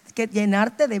que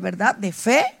llenarte de verdad de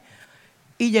fe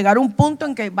y llegar a un punto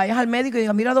en que vayas al médico y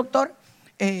digas, mira doctor,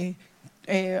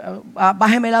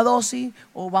 bájeme la dosis,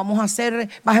 o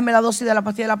bájeme la dosis de la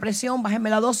pastilla de la presión, bájeme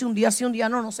la dosis un día sí, un día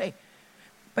no sé.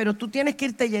 Pero tú tienes que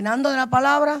irte llenando de la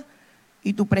palabra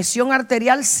y tu presión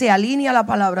arterial se alinea a la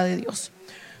palabra de Dios.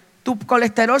 Tu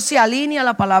colesterol se alinea a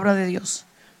la palabra de Dios.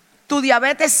 Tu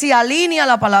diabetes se alinea a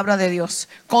la palabra de Dios.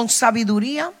 Con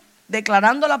sabiduría,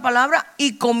 declarando la palabra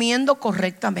y comiendo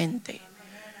correctamente.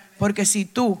 Porque si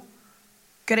tú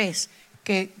crees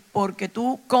que porque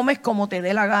tú comes como te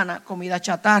dé la gana, comida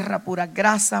chatarra, pura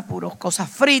grasa, puras cosas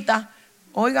fritas,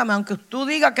 óigame, aunque tú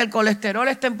digas que el colesterol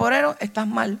es temporero, estás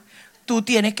mal. Tú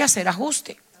tienes que hacer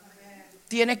ajuste.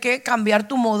 Tienes que cambiar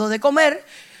tu modo de comer,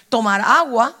 tomar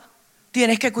agua,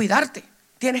 tienes que cuidarte,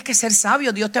 tienes que ser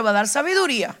sabio. Dios te va a dar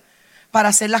sabiduría para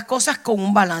hacer las cosas con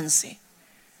un balance.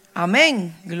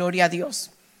 Amén, gloria a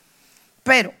Dios.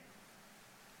 Pero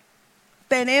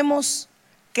tenemos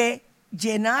que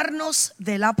llenarnos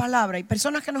de la palabra. Hay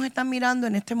personas que nos están mirando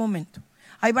en este momento.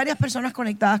 Hay varias personas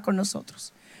conectadas con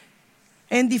nosotros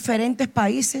en diferentes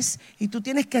países y tú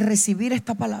tienes que recibir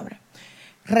esta palabra.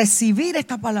 Recibir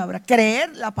esta palabra,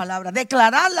 creer la palabra,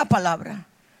 declarar la palabra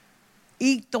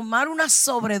y tomar una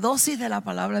sobredosis de la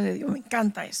palabra de Dios. Me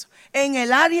encanta eso. En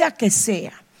el área que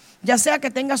sea, ya sea que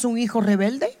tengas un hijo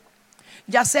rebelde,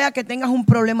 ya sea que tengas un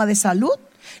problema de salud,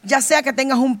 ya sea que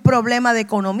tengas un problema de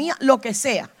economía, lo que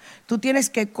sea. Tú tienes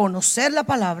que conocer la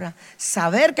palabra,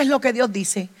 saber qué es lo que Dios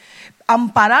dice,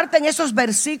 ampararte en esos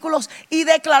versículos y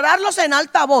declararlos en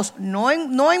alta voz, no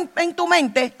en tu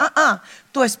mente.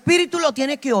 Tu espíritu lo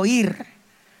tiene que oír.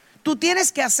 Tú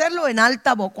tienes que hacerlo en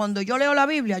alta voz. Cuando yo leo la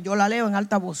Biblia, yo la leo en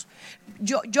alta voz.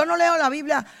 Yo no leo la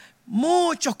Biblia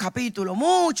muchos capítulos,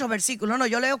 muchos versículos. No,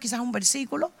 yo leo quizás un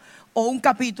versículo o un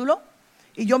capítulo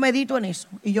y yo medito en eso.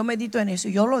 Y yo medito en eso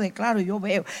y yo lo declaro y yo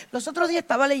veo. Los otros días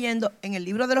estaba leyendo en el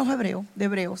libro de los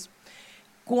Hebreos,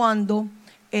 cuando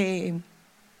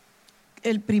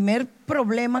el primer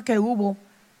problema que hubo,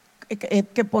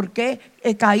 que por qué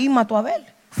Caín mató a Abel,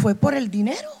 fue por el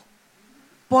dinero.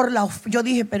 Yo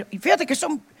dije, pero y fíjate que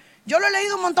yo lo he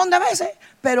leído un montón de veces,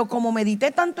 pero como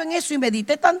medité tanto en eso y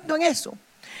medité tanto en eso,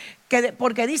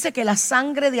 porque dice que la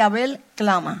sangre de Abel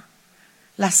clama,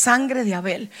 la sangre de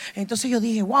Abel. Entonces yo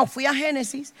dije, wow, fui a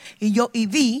Génesis y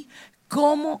vi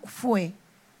cómo fue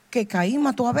que Caín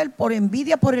mató a Abel por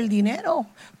envidia por el dinero,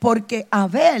 porque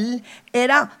Abel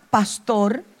era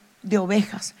pastor de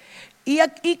ovejas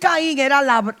y Caín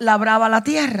labraba la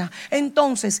tierra.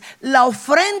 Entonces la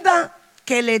ofrenda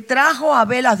que le trajo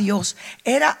Abel a Dios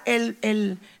era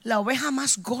la oveja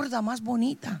más gorda, más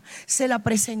bonita. Se la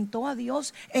presentó a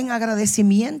Dios en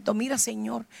agradecimiento. Mira,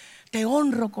 Señor, te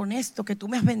honro con esto que tú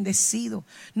me has bendecido.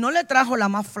 No le trajo la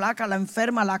más flaca, la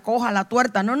enferma, la coja, la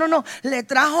tuerta. No, le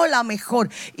trajo la mejor.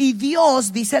 Y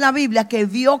Dios, dice la Biblia, que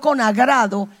vio con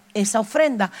agrado esa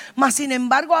ofrenda. Mas sin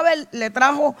embargo Abel le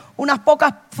trajo unas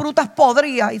pocas frutas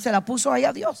podridas y se la puso ahí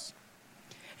a Dios.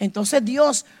 Entonces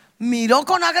Dios miró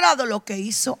con agrado lo que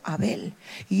hizo Abel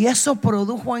y eso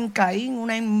produjo en Caín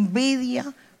una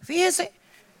envidia, fíjese,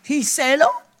 y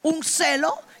un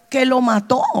celo que lo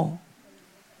mató.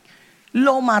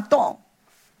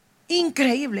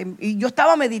 Increíble. Y yo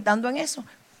estaba meditando en eso.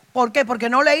 ¿Por qué? Porque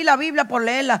no leí la Biblia por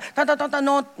leerla.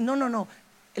 No.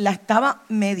 La estaba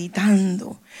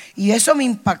meditando y eso me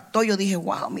impactó. Yo dije,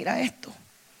 wow, mira esto.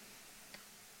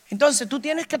 Entonces tú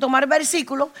tienes que tomar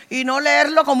versículos y no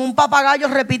leerlo como un papagayo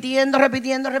repitiendo.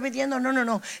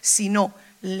 No. Sino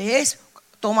lees,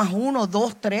 tomas 1,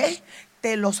 2, 3,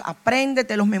 te los aprendes,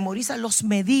 te los memorizas, los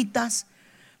meditas,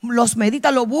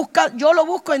 lo buscas. Yo lo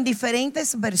busco en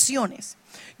diferentes versiones.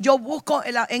 Yo busco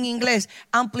en inglés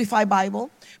Amplified Bible.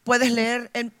 Puedes leer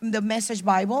en The Message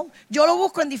Bible. Yo lo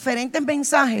busco en diferentes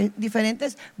mensajes,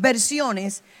 diferentes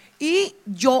versiones y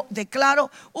yo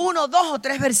declaro 1, 2 o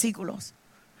 3 versículos.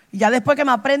 Y ya después que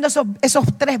me aprendo esos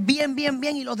 3 bien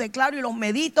y los declaro y los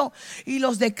medito y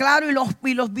los declaro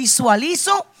y los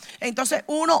visualizo, entonces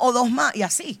 1 o 2 más y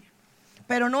así.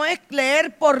 Pero no es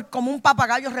leer como un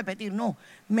papagayo repetir, no,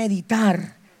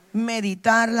 meditar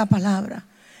la palabra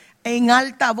en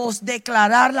alta voz,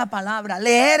 declarar la palabra,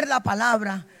 leer la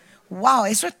palabra. Wow,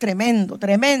 eso es tremendo.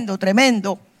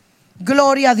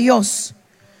 Gloria a Dios.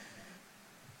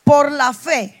 Por la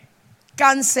fe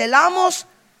cancelamos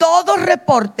todo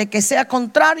reporte que sea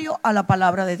contrario a la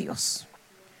palabra de Dios.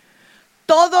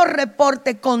 Todo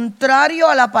reporte contrario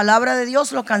a la palabra de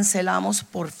Dios lo cancelamos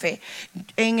por fe.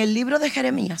 En el libro de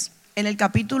Jeremías, en el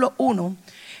capítulo 1,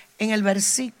 en el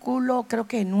versículo creo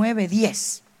que 9,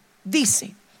 10,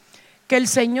 dice que el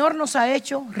Señor nos ha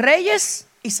hecho reyes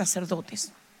y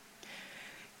sacerdotes.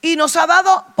 Y nos ha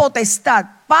dado potestad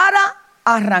para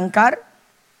arrancar,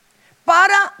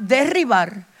 para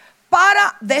derribar,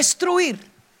 para destruir.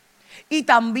 Y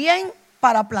también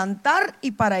para plantar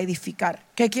y para edificar.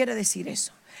 ¿Qué quiere decir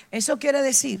eso? Eso quiere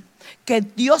decir que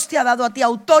Dios te ha dado a ti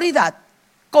autoridad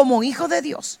como hijo de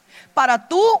Dios para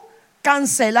tú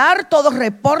cancelar todo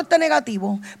reporte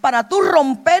negativo, para tú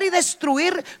romper y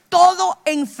destruir toda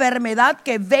enfermedad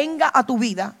que venga a tu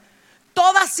vida,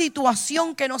 toda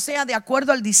situación que no sea de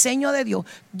acuerdo al diseño de Dios.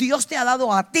 Dios te ha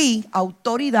dado a ti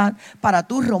autoridad para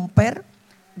tú romper,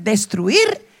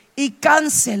 destruir y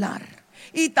cancelar.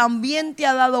 Y también te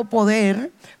ha dado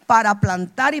poder para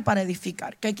plantar y para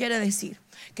edificar. ¿Qué quiere decir?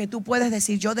 Que tú puedes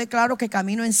decir, yo declaro que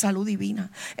camino en salud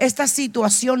divina. Esta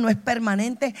situación no es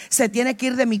permanente, se tiene que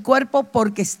ir de mi cuerpo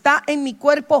porque está en mi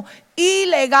cuerpo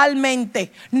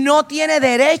ilegalmente. No tiene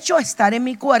derecho a estar en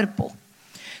mi cuerpo.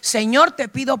 Señor, te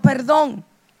pido perdón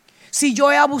si yo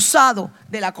he abusado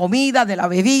de la comida, de la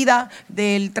bebida,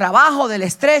 del trabajo, del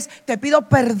estrés. Te pido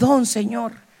perdón,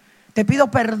 Señor. Te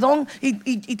pido perdón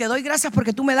y te doy gracias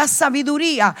porque tú me das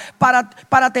sabiduría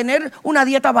para tener una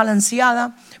dieta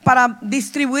balanceada, para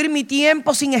distribuir mi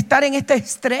tiempo sin estar en este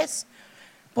estrés,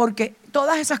 porque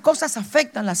todas esas cosas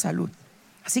afectan la salud.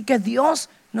 Así que Dios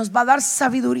nos va a dar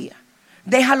sabiduría.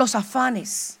 Deja los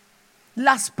afanes,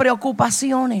 las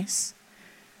preocupaciones.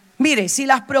 Mire, si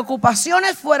las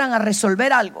preocupaciones fueran a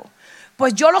resolver algo,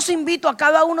 pues yo los invito a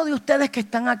cada uno de ustedes que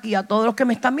están aquí, a todos los que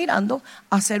me están mirando,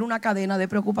 a hacer una cadena de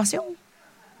preocupación.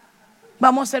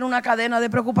 Vamos a hacer una cadena de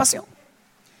preocupación.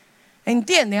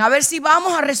 ¿Entienden? A ver si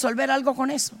vamos a resolver algo con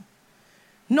eso.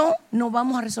 No, no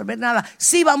vamos a resolver nada.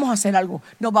 Sí vamos a hacer algo.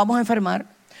 Nos vamos a enfermar,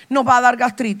 nos va a dar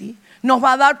gastritis, nos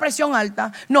va a dar presión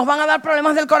alta, nos van a dar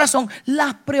problemas del corazón.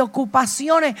 Las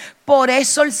preocupaciones. Por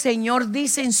eso el Señor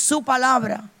dice en su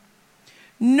palabra: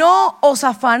 no os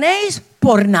afanéis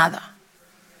por nada,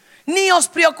 ni os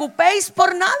preocupéis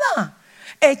por nada.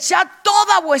 Echad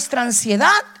toda vuestra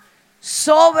ansiedad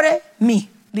sobre mí,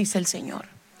 dice el Señor.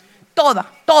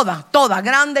 Toda,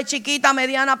 grande, chiquita,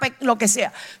 mediana, lo que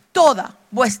sea. Toda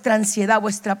vuestra ansiedad,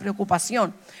 vuestra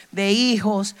preocupación de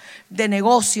hijos, de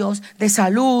negocios, de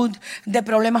salud, de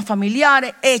problemas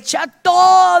familiares. Echad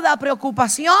toda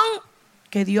preocupación,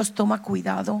 que Dios toma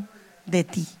cuidado de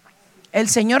ti. El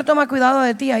Señor toma cuidado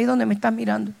de ti ahí donde me estás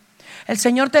mirando. El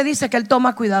Señor te dice que Él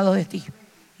toma cuidado de ti.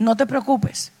 No te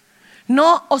preocupes.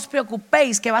 No os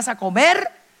preocupéis qué vas a comer,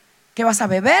 qué vas a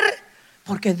beber,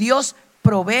 porque Dios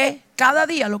provee cada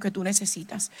día lo que tú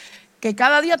necesitas. Que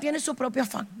cada día tiene su propio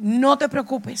afán. No te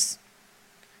preocupes.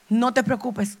 No te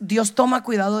preocupes. Dios toma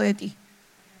cuidado de ti.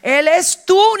 Él es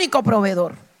tu único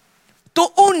proveedor. Tu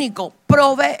único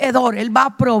proveedor. Él va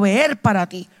a proveer para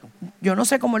ti. Yo no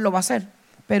sé cómo Él lo va a hacer,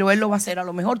 pero Él lo va a hacer. A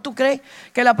lo mejor tú crees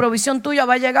que la provisión tuya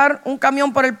va a llegar un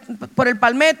camión por el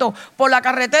palmeto, por la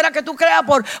carretera que tú creas,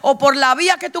 o por la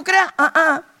vía que tú creas.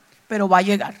 Pero va a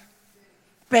llegar.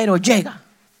 Pero llega.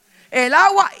 El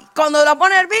agua, cuando la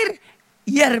pone a hervir,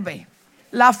 hierve.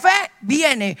 La fe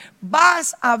viene.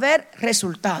 Vas a ver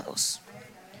resultados.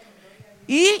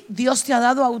 Y Dios te ha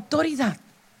dado autoridad.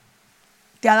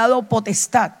 Te ha dado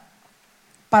potestad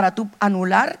para tú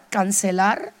anular,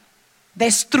 cancelar,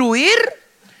 destruir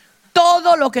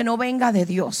todo lo que no venga de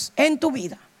Dios en tu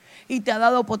vida. Y te ha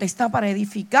dado potestad para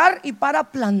edificar y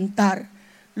para plantar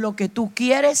lo que tú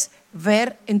quieres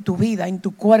ver en tu vida, en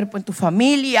tu cuerpo, en tu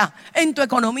familia, en tu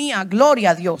economía.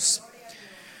 Gloria a Dios.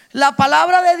 La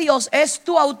palabra de Dios es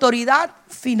tu autoridad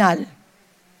final.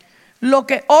 Lo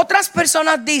que otras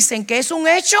personas dicen que es un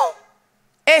hecho,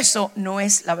 eso no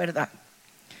es la verdad.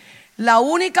 La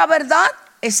única verdad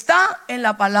está en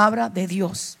la palabra de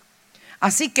Dios.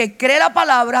 Así que cree la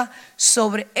palabra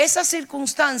sobre esa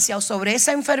circunstancia o sobre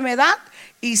esa enfermedad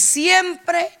y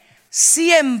siempre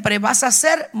vas a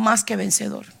ser más que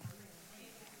vencedor.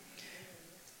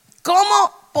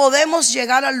 ¿Cómo podemos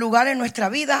llegar al lugar en nuestra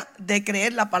vida de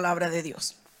creer la palabra de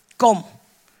Dios? ¿Cómo?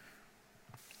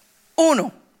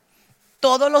 1,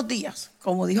 todos los días,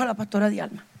 como dijo la pastora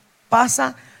Dialma,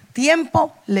 pasa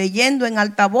tiempo leyendo en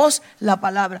alta voz la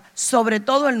palabra, sobre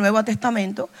todo el Nuevo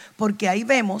Testamento, porque ahí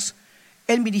vemos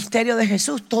el ministerio de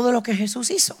Jesús, todo lo que Jesús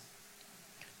hizo,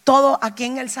 todo a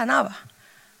quien Él sanaba,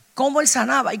 cómo Él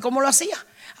sanaba y cómo lo hacía.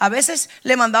 A veces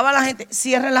le mandaba a la gente: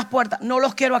 cierren las puertas, no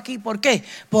los quiero aquí. ¿Por qué?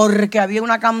 Porque había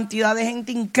una cantidad de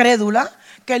gente incrédula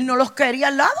que Él no los quería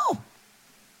al lado.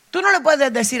 Tú no le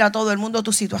puedes decir a todo el mundo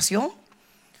tu situación.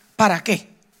 ¿Para qué?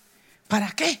 ¿Para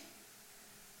qué?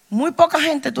 Muy poca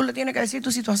gente tú le tienes que decir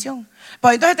tu situación.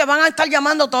 Pues entonces te van a estar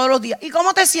llamando todos los días. ¿Y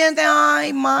cómo te sientes?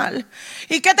 Ay, mal.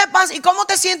 ¿Y qué te pasa? ¿Y cómo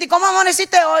te sientes? ¿Y cómo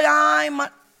amaneciste hoy? Ay,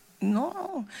 mal.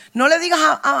 No le digas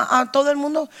a todo el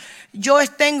mundo: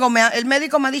 el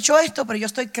médico me ha dicho esto, pero yo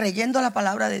estoy creyendo la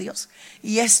palabra de Dios.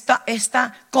 Y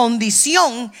esta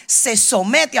condición se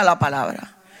somete a la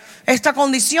palabra. Esta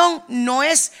condición no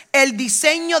es el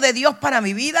diseño de Dios para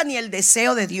mi vida, ni el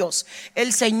deseo de Dios.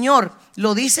 El Señor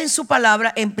lo dice en su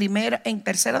palabra en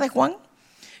 3 de Juan: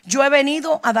 yo he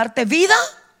venido a darte vida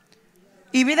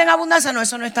y vida en abundancia. No,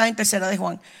 eso no está en 3 de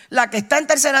Juan. La que está en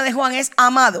 3 de Juan es: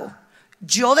 amado,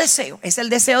 yo deseo, es el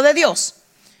deseo de Dios.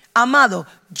 Amado,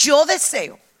 yo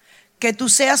deseo que tú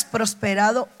seas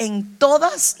prosperado en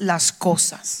todas las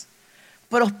cosas.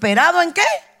 ¿Prosperado en qué?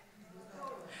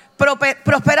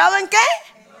 ¿Prosperado en qué?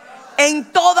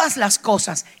 En todas las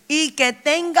cosas. Y que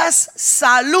tengas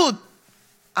salud,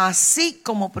 así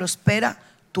como prospera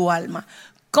tu alma.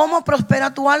 ¿Cómo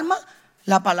prospera tu alma?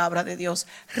 La palabra de Dios.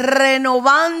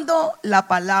 Renovando la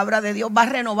palabra de Dios. Va a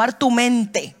renovar tu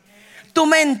mente. Tu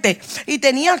mente. Y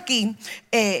tenía aquí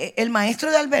el maestro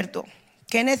de Alberto,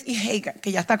 Kenneth y Hagan,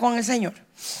 que ya está con el Señor.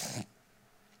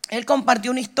 él compartió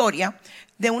una historia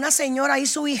de una señora y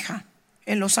su hija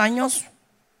en los años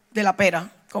de la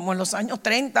pera, como en los años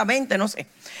 30, 20, no sé.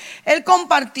 Él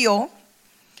compartió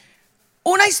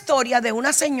una historia de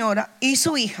una señora y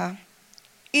su hija,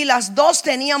 y las dos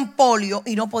tenían polio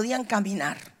y no podían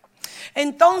caminar.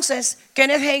 Entonces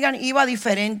Kenneth Hagin iba a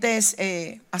diferentes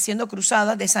haciendo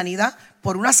cruzadas de sanidad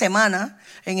por una semana.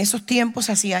 En esos tiempos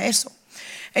se hacía eso.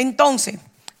 Entonces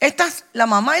la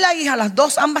mamá y la hija, las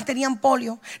dos, ambas tenían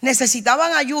polio,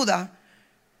 necesitaban ayuda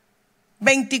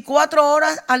 24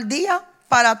 horas al día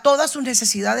para todas sus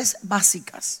necesidades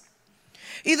básicas.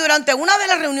 Y durante una de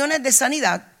las reuniones de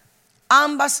sanidad,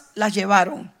 ambas las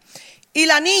llevaron. Y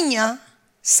la niña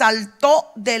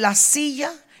saltó de la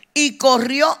silla y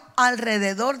corrió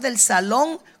alrededor del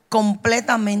salón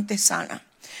completamente sana.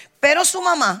 Pero su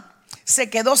mamá se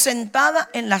quedó sentada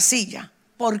en la silla.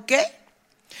 ¿Por qué?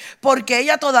 Porque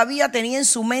ella todavía tenía en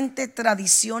su mente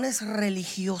tradiciones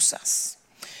religiosas.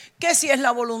 Que si es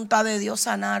la voluntad de Dios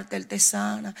sanarte, Él te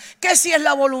sana. Que si es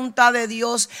la voluntad de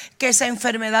Dios que esa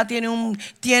enfermedad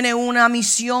tiene una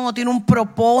misión o tiene un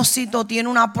propósito, tiene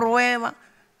una prueba.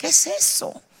 ¿Qué es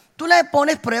eso? Tú le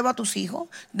pones prueba a tus hijos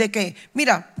de que,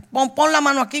 mira, pon la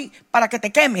mano aquí para que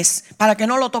te quemes, para que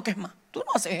no lo toques más. Tú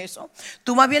no haces eso.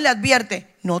 Tú más bien le adviertes,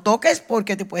 no toques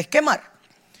porque te puedes quemar.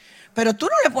 Pero tú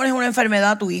no le pones una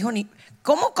enfermedad a tu hijo.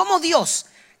 ¿Cómo Dios,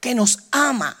 que nos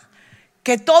ama,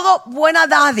 que toda buena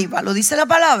dádiva, lo dice la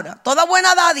palabra, toda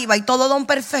buena dádiva y todo don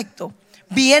perfecto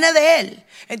viene de Él?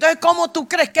 Entonces, ¿cómo tú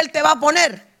crees que Él te va a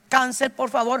poner cáncer,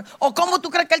 por favor? ¿O cómo tú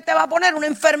crees que Él te va a poner una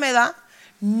enfermedad?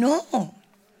 No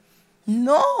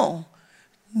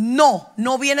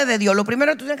viene de Dios. Lo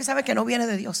primero que tú tienes que saber es que no viene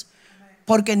de Dios.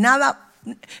 Porque nada,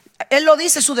 Él lo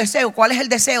dice, su deseo. ¿Cuál es el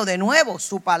deseo? De nuevo,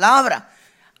 su palabra.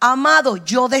 Amado,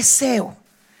 yo deseo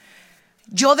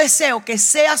que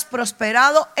seas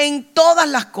prosperado en todas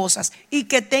las cosas y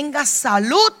que tengas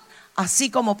salud,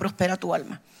 así como prospera tu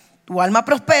alma. Tu alma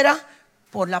prospera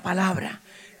por la palabra,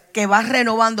 que vas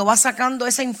renovando, vas sacando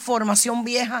esa información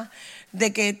vieja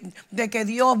de que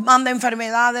Dios manda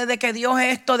enfermedades, de que Dios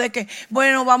esto, de que,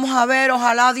 bueno, vamos a ver,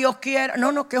 ojalá Dios quiera.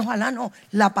 No, que ojalá no.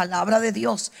 La palabra de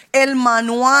Dios, el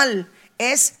manual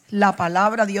es la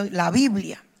palabra de Dios, la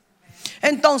Biblia.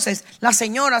 Entonces la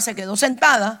señora se quedó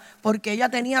sentada porque ella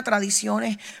tenía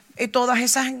tradiciones, toda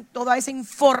esa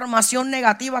información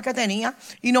negativa que tenía,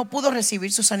 y no pudo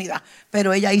recibir su sanidad.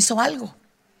 Pero ella hizo algo.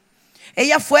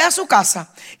 Ella fue a su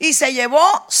casa y se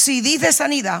llevó CDs de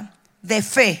sanidad, de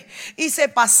fe, y se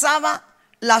pasaba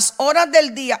las horas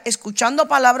del día escuchando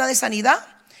palabra de sanidad,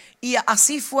 y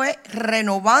así fue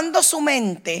renovando su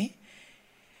mente.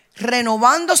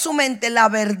 La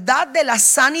verdad de la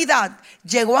sanidad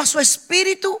llegó a su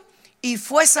espíritu y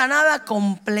fue sanada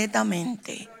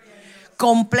completamente.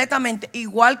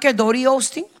 Igual que Dory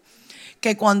Austin,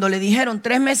 que cuando le dijeron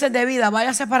 3 meses de vida,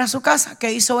 váyase para su casa,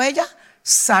 ¿qué hizo ella?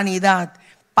 Sanidad,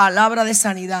 palabra de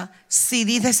sanidad,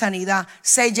 CD de sanidad.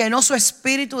 Se llenó su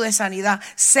espíritu de sanidad,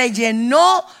 se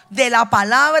llenó de la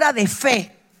palabra de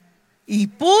fe y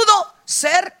pudo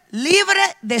ser libre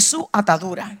de su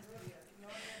atadura.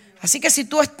 Así que si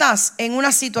tú estás en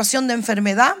una situación de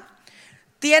enfermedad,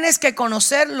 tienes que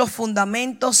conocer los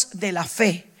fundamentos de la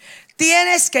fe.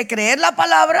 Tienes que creer la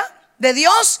palabra de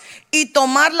Dios y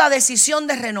tomar la decisión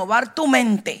de renovar tu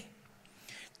mente.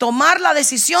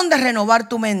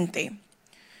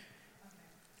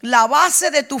 La base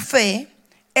de tu fe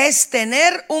es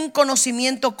tener un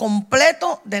conocimiento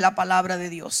completo de la palabra de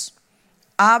Dios.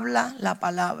 Habla la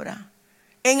palabra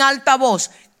en alta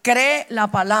voz. Cree la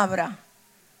palabra.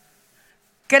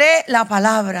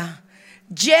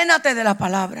 Llénate de la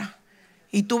palabra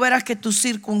y tú verás que tu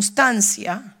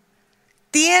circunstancia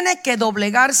tiene que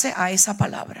doblegarse a esa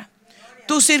palabra.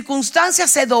 Tu circunstancia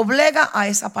se doblega a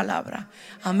esa palabra.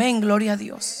 Amén, gloria a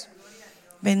Dios.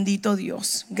 Bendito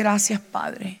Dios. Gracias,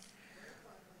 Padre.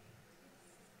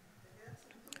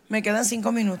 Me quedan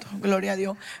 5 minutos, gloria a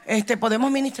Dios.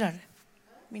 ¿Podemos ministrar?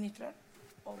 ¿Ministrar?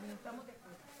 ¿O ministramos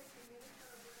después?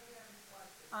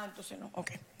 Entonces no.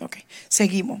 Ok.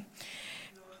 Seguimos.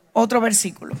 Otro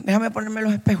versículo. Déjame ponerme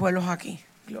los espejuelos aquí.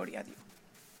 Gloria a Dios.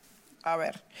 A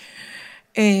ver.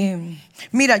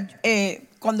 Mira,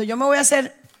 cuando yo me voy a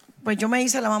hacer, pues yo me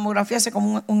hice la mamografía hace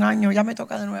como un año, ya me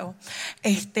toca de nuevo.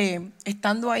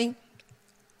 Estando ahí,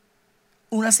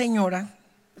 una señora,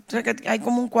 hay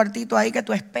como un cuartito ahí que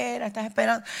tú estás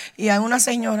esperando, y a una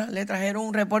señora le trajeron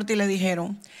un reporte y le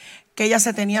dijeron que ella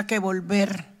se tenía que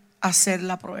volver a hacer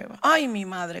la prueba. Ay, mi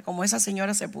madre, como esa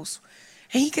señora se puso.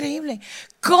 Es increíble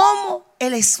cómo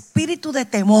el espíritu de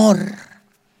temor.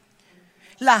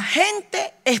 La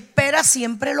gente espera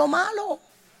siempre lo malo.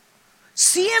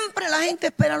 Siempre la gente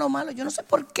espera lo malo. Yo no sé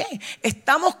por qué.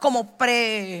 Estamos como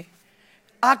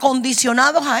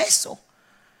acondicionados a eso.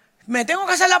 Me tengo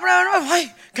que hacer la prueba nueva.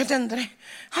 Ay, ¿qué tendré?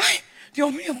 Ay,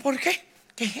 Dios mío, ¿por qué?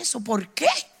 ¿Qué es eso? ¿Por qué?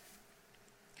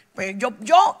 Pues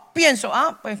yo pienso,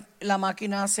 pues la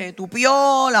máquina se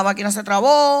tupió, la máquina se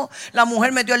trabó, la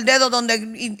mujer metió el dedo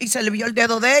y se le vio el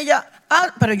dedo de ella.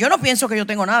 Pero yo no pienso que yo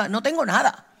tengo nada. No tengo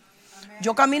nada.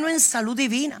 Yo camino en salud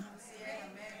divina.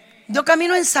 Yo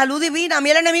camino en salud divina. A mí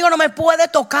el enemigo no me puede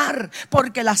tocar,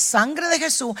 porque la sangre de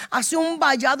Jesús hace un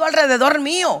vallado alrededor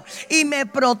mío y me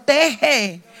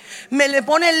protege. Me le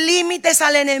pone límites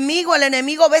al enemigo. El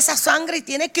enemigo ve esa sangre y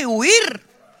tiene que huir.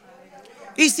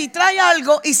 Y si trae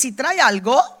algo,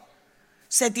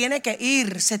 se tiene que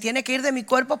ir de mi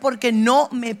cuerpo, porque no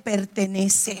me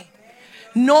pertenece.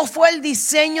 No fue el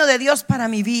diseño de Dios para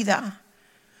mi vida.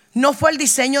 No fue el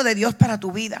diseño de Dios para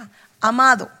tu vida.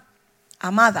 Amado,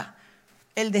 amada,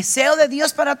 el deseo de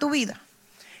Dios para tu vida,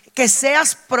 que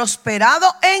seas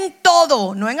prosperado en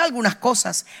todo, no en algunas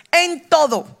cosas, en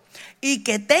todo, y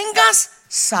que tengas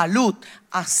salud,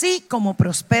 así como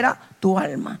prospera tu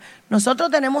alma. Nosotros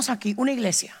tenemos aquí una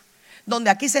iglesia donde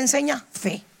aquí se enseña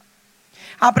fe.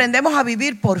 Aprendemos a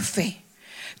vivir por fe.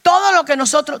 Todo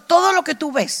lo que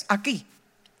tú ves aquí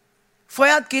fue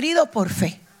adquirido por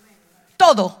fe.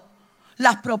 Todo,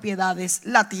 las propiedades,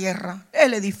 la tierra,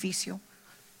 el edificio,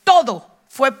 todo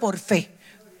fue por fe.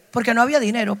 Porque no había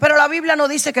dinero. Pero la Biblia no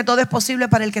dice que todo es posible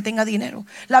para el que tenga dinero.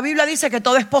 La Biblia dice que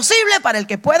todo es posible para el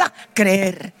que pueda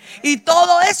creer. Y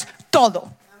todo es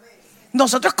todo.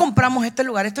 Nosotros compramos este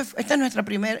lugar. Esta es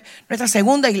nuestra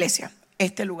segunda iglesia.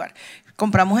 Este lugar.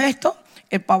 Compramos esto,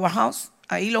 el powerhouse,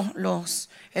 ahí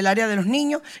el área de los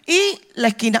niños, y la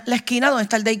esquina donde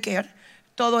está el daycare.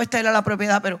 Todo esta era la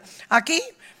propiedad, pero aquí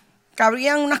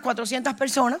cabrían unas 400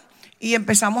 personas. Y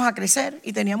empezamos a crecer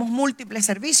y teníamos múltiples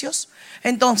servicios.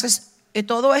 Entonces,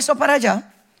 todo eso para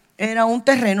allá era un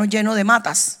terreno lleno de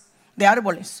matas, de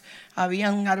árboles.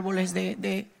 Habían árboles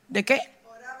 ¿de qué?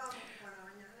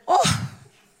 Oh,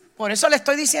 por eso le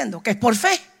estoy diciendo que es por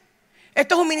fe.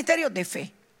 Esto es un ministerio de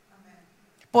fe.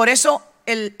 Por eso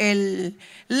el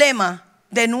lema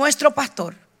de nuestro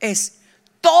pastor es: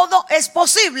 todo es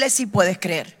posible si puedes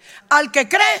creer. Al que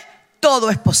cree, todo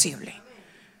es posible.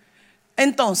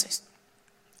 Entonces,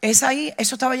 eso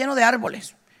estaba lleno de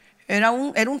árboles. Era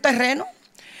un terreno.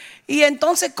 Y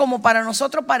entonces, como para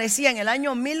nosotros parecía, en el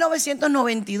año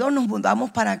 1992 nos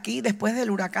mudamos para aquí después del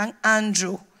huracán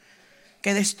Andrew,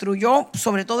 que destruyó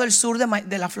sobre todo el sur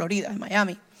de la Florida, de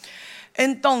Miami.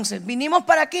 Entonces vinimos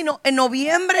para aquí en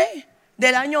noviembre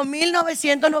del año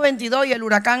 1992, y el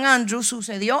huracán Andrew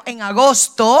sucedió en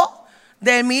agosto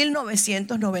de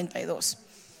 1992.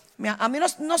 A mí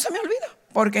no se me olvida,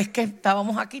 porque es que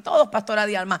estábamos aquí todos, pastora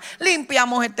Dialma.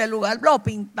 Limpiamos este lugar, lo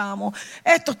pintamos.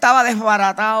 Esto estaba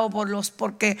desbaratado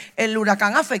porque el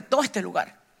huracán afectó este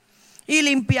lugar. Y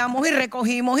limpiamos y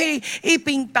recogimos y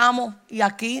pintamos, y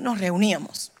aquí nos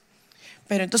reuníamos.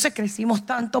 Pero entonces crecimos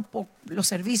tanto por los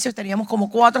servicios. Teníamos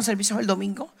como 4 servicios el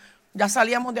domingo. Ya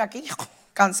salíamos de aquí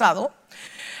cansados.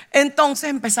 Entonces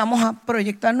empezamos a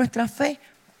proyectar nuestra fe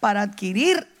para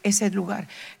adquirir ese lugar.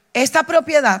 Esta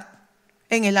propiedad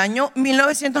en el año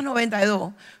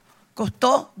 1992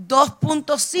 costó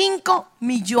 $2.5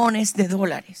 millones.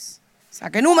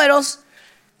 Saqué números,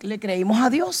 le creímos a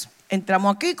Dios.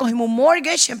 Entramos aquí, cogimos un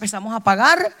mortgage, empezamos a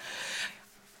pagar,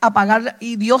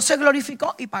 y Dios se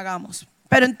glorificó y pagamos.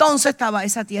 Pero entonces estaba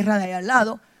esa tierra de ahí al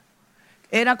lado.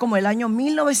 Era como el año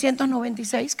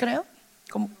 1996, creo,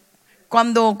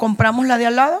 cuando compramos la de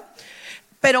al lado.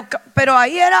 Pero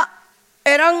ahí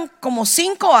eran como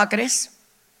 5 acres.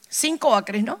 5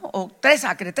 acres, ¿no? O 3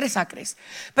 acres.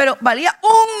 Pero valía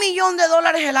 $1 millón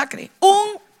el acre.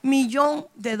 $1 millón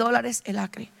el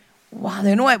acre. Wow,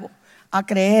 de nuevo, a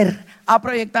creer, a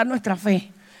proyectar nuestra fe,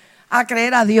 a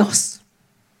creer a Dios.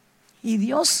 Y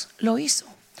Dios lo hizo.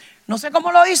 No sé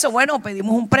cómo lo hizo. Bueno,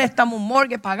 pedimos un préstamo, un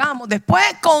mortgage, pagamos. Después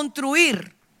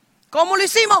construir. ¿Cómo lo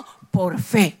hicimos? Por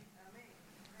fe.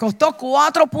 Costó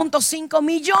 $4.5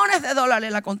 millones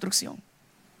la construcción.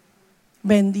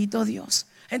 Bendito Dios.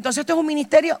 Entonces esto es un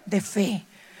ministerio de fe.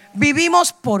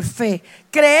 Vivimos por fe,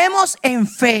 creemos en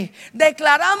fe,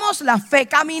 declaramos la fe,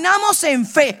 caminamos en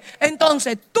fe.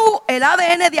 Entonces el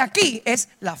ADN de aquí es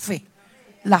la fe.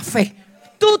 La fe.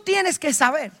 Tú tienes que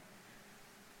saber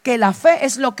que la fe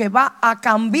es lo que va a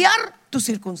cambiar tu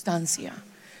circunstancia.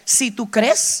 Si tú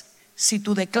crees, si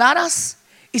tú declaras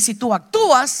y si tú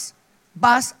actúas,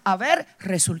 vas a ver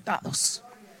resultados.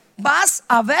 Vas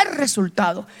a ver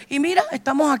resultados. Y mira,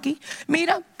 estamos aquí.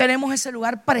 Mira, tenemos ese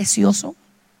lugar precioso.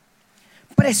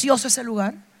 Precioso ese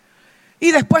lugar.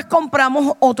 Y después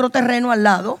compramos otro terreno al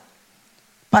lado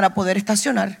para poder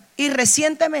estacionar. Y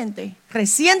recientemente,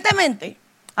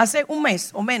 hace un mes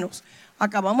o menos,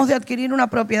 acabamos de adquirir una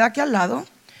propiedad aquí al lado,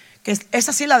 que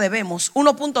esa sí la debemos,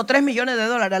 1.3 millones de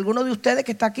dólares. Alguno de ustedes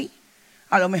que está aquí,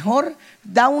 a lo mejor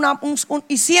da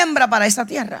y siembra para esa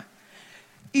tierra.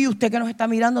 Y usted que nos está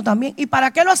mirando también. ¿Y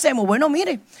para qué lo hacemos? Bueno,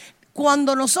 mire,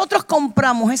 cuando nosotros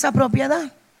compramos esa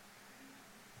propiedad,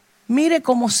 mire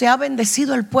cómo se ha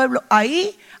bendecido el pueblo.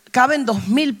 Ahí caben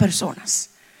 2,000 personas.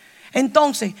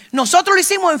 Entonces, nosotros lo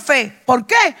hicimos en fe. ¿Por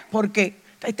qué? Porque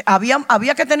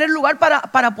había que tener lugar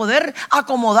para poder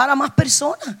acomodar a más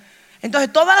personas.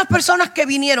 Entonces, todas las personas que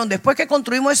vinieron después que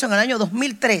construimos eso en el año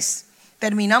 2003,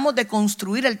 terminamos de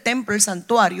construir el templo, el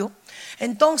santuario.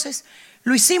 Entonces,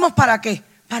 lo hicimos ¿para qué?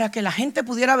 Para que la gente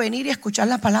pudiera venir y escuchar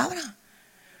la palabra.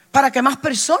 Para que más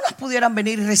personas pudieran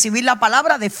venir y recibir la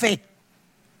palabra de fe.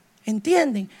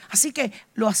 ¿Entienden? Así que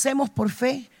lo hacemos por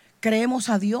fe. Creemos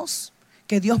a Dios,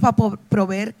 que Dios va a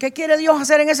proveer. ¿Qué quiere Dios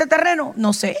hacer en ese terreno?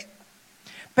 No sé.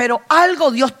 Pero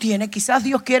algo Dios tiene. Quizás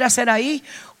Dios quiere hacer ahí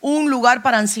un lugar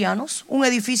para ancianos, un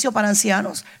edificio para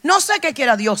ancianos. No sé qué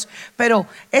quiera Dios, pero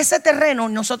ese terreno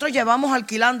nosotros llevamos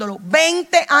alquilándolo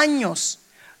 20 años.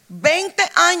 20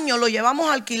 años lo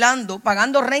llevamos alquilando,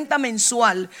 pagando renta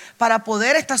mensual para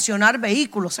poder estacionar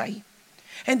vehículos ahí.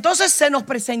 Entonces se nos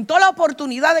presentó la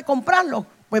oportunidad de comprarlo.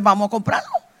 Pues vamos a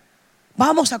comprarlo.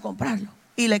 Vamos a comprarlo.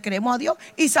 Y le creemos a Dios.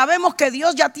 Y sabemos que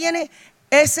Dios ya tiene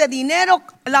ese dinero,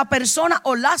 la persona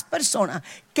o las personas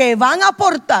que van a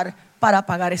aportar para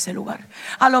pagar ese lugar.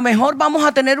 A lo mejor vamos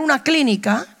a tener una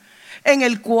clínica en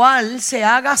el cual se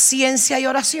haga ciencia y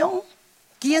oración.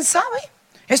 ¿Quién sabe?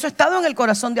 Eso ha estado en el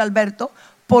corazón de Alberto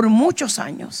por muchos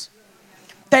años.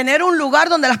 Tener un lugar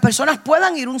donde las personas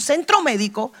puedan ir, un centro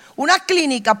médico, una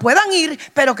clínica, puedan ir,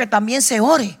 pero que también se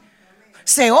ore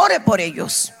por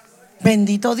ellos.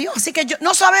 Bendito Dios. Así que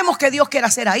no sabemos qué Dios quiere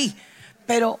hacer ahí,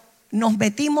 pero nos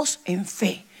metimos en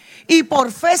fe. Y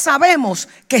por fe sabemos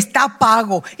que está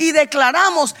pago. Y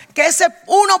declaramos que ese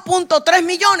 1.3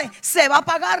 millones se va a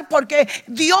pagar porque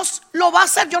Dios lo va a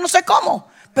hacer. Yo no sé cómo,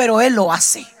 pero Él lo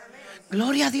hace.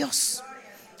 Gloria a Dios.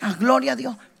 Gloria a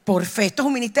Dios. Por fe. Esto es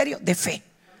un ministerio de fe.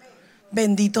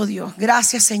 Bendito Dios.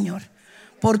 Gracias, Señor,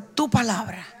 por tu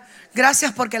palabra.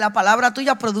 Gracias porque la palabra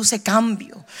tuya produce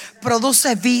cambio,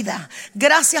 produce vida.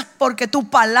 Gracias porque tu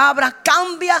palabra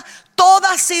cambia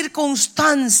toda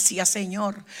circunstancia,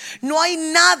 Señor. No hay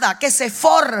nada que se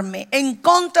forme en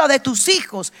contra de tus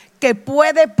hijos que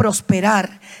puede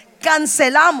prosperar.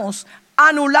 Cancelamos,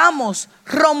 anulamos,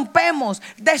 rompemos,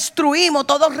 destruimos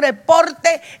todo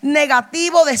reporte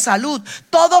negativo de salud.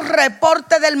 Todo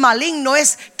reporte del maligno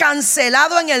es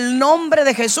cancelado en el nombre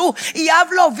de Jesús. Y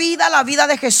hablo vida, la vida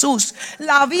de Jesús.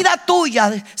 La vida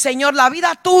tuya, Señor, la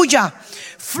vida tuya.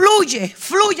 Fluye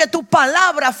tu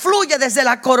palabra, fluye desde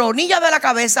la coronilla de la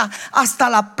cabeza hasta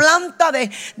la planta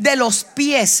de los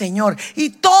pies, Señor.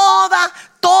 Y toda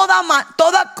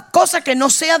cosa que no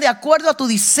sea de acuerdo a tu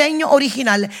diseño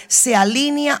original se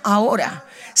alinea ahora.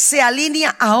 Se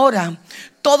alinea ahora.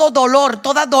 Todo dolor,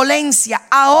 toda dolencia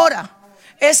ahora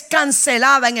es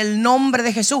cancelada en el nombre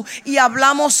de Jesús. Y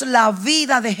hablamos la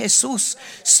vida de Jesús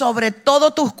sobre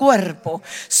todo tu cuerpo,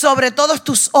 sobre todos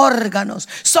tus órganos,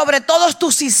 sobre todos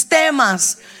tus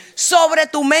sistemas, sobre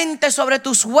tu mente, sobre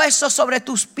tus huesos, sobre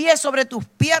tus pies, sobre tus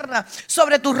piernas,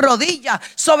 sobre tus rodillas,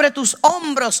 sobre tus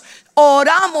hombros.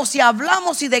 Oramos y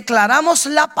hablamos y declaramos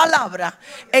la palabra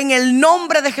en el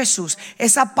nombre de Jesús.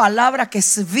 Esa palabra que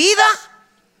es vida,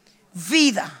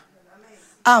 vida.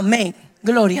 Amén.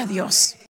 Gloria a Dios.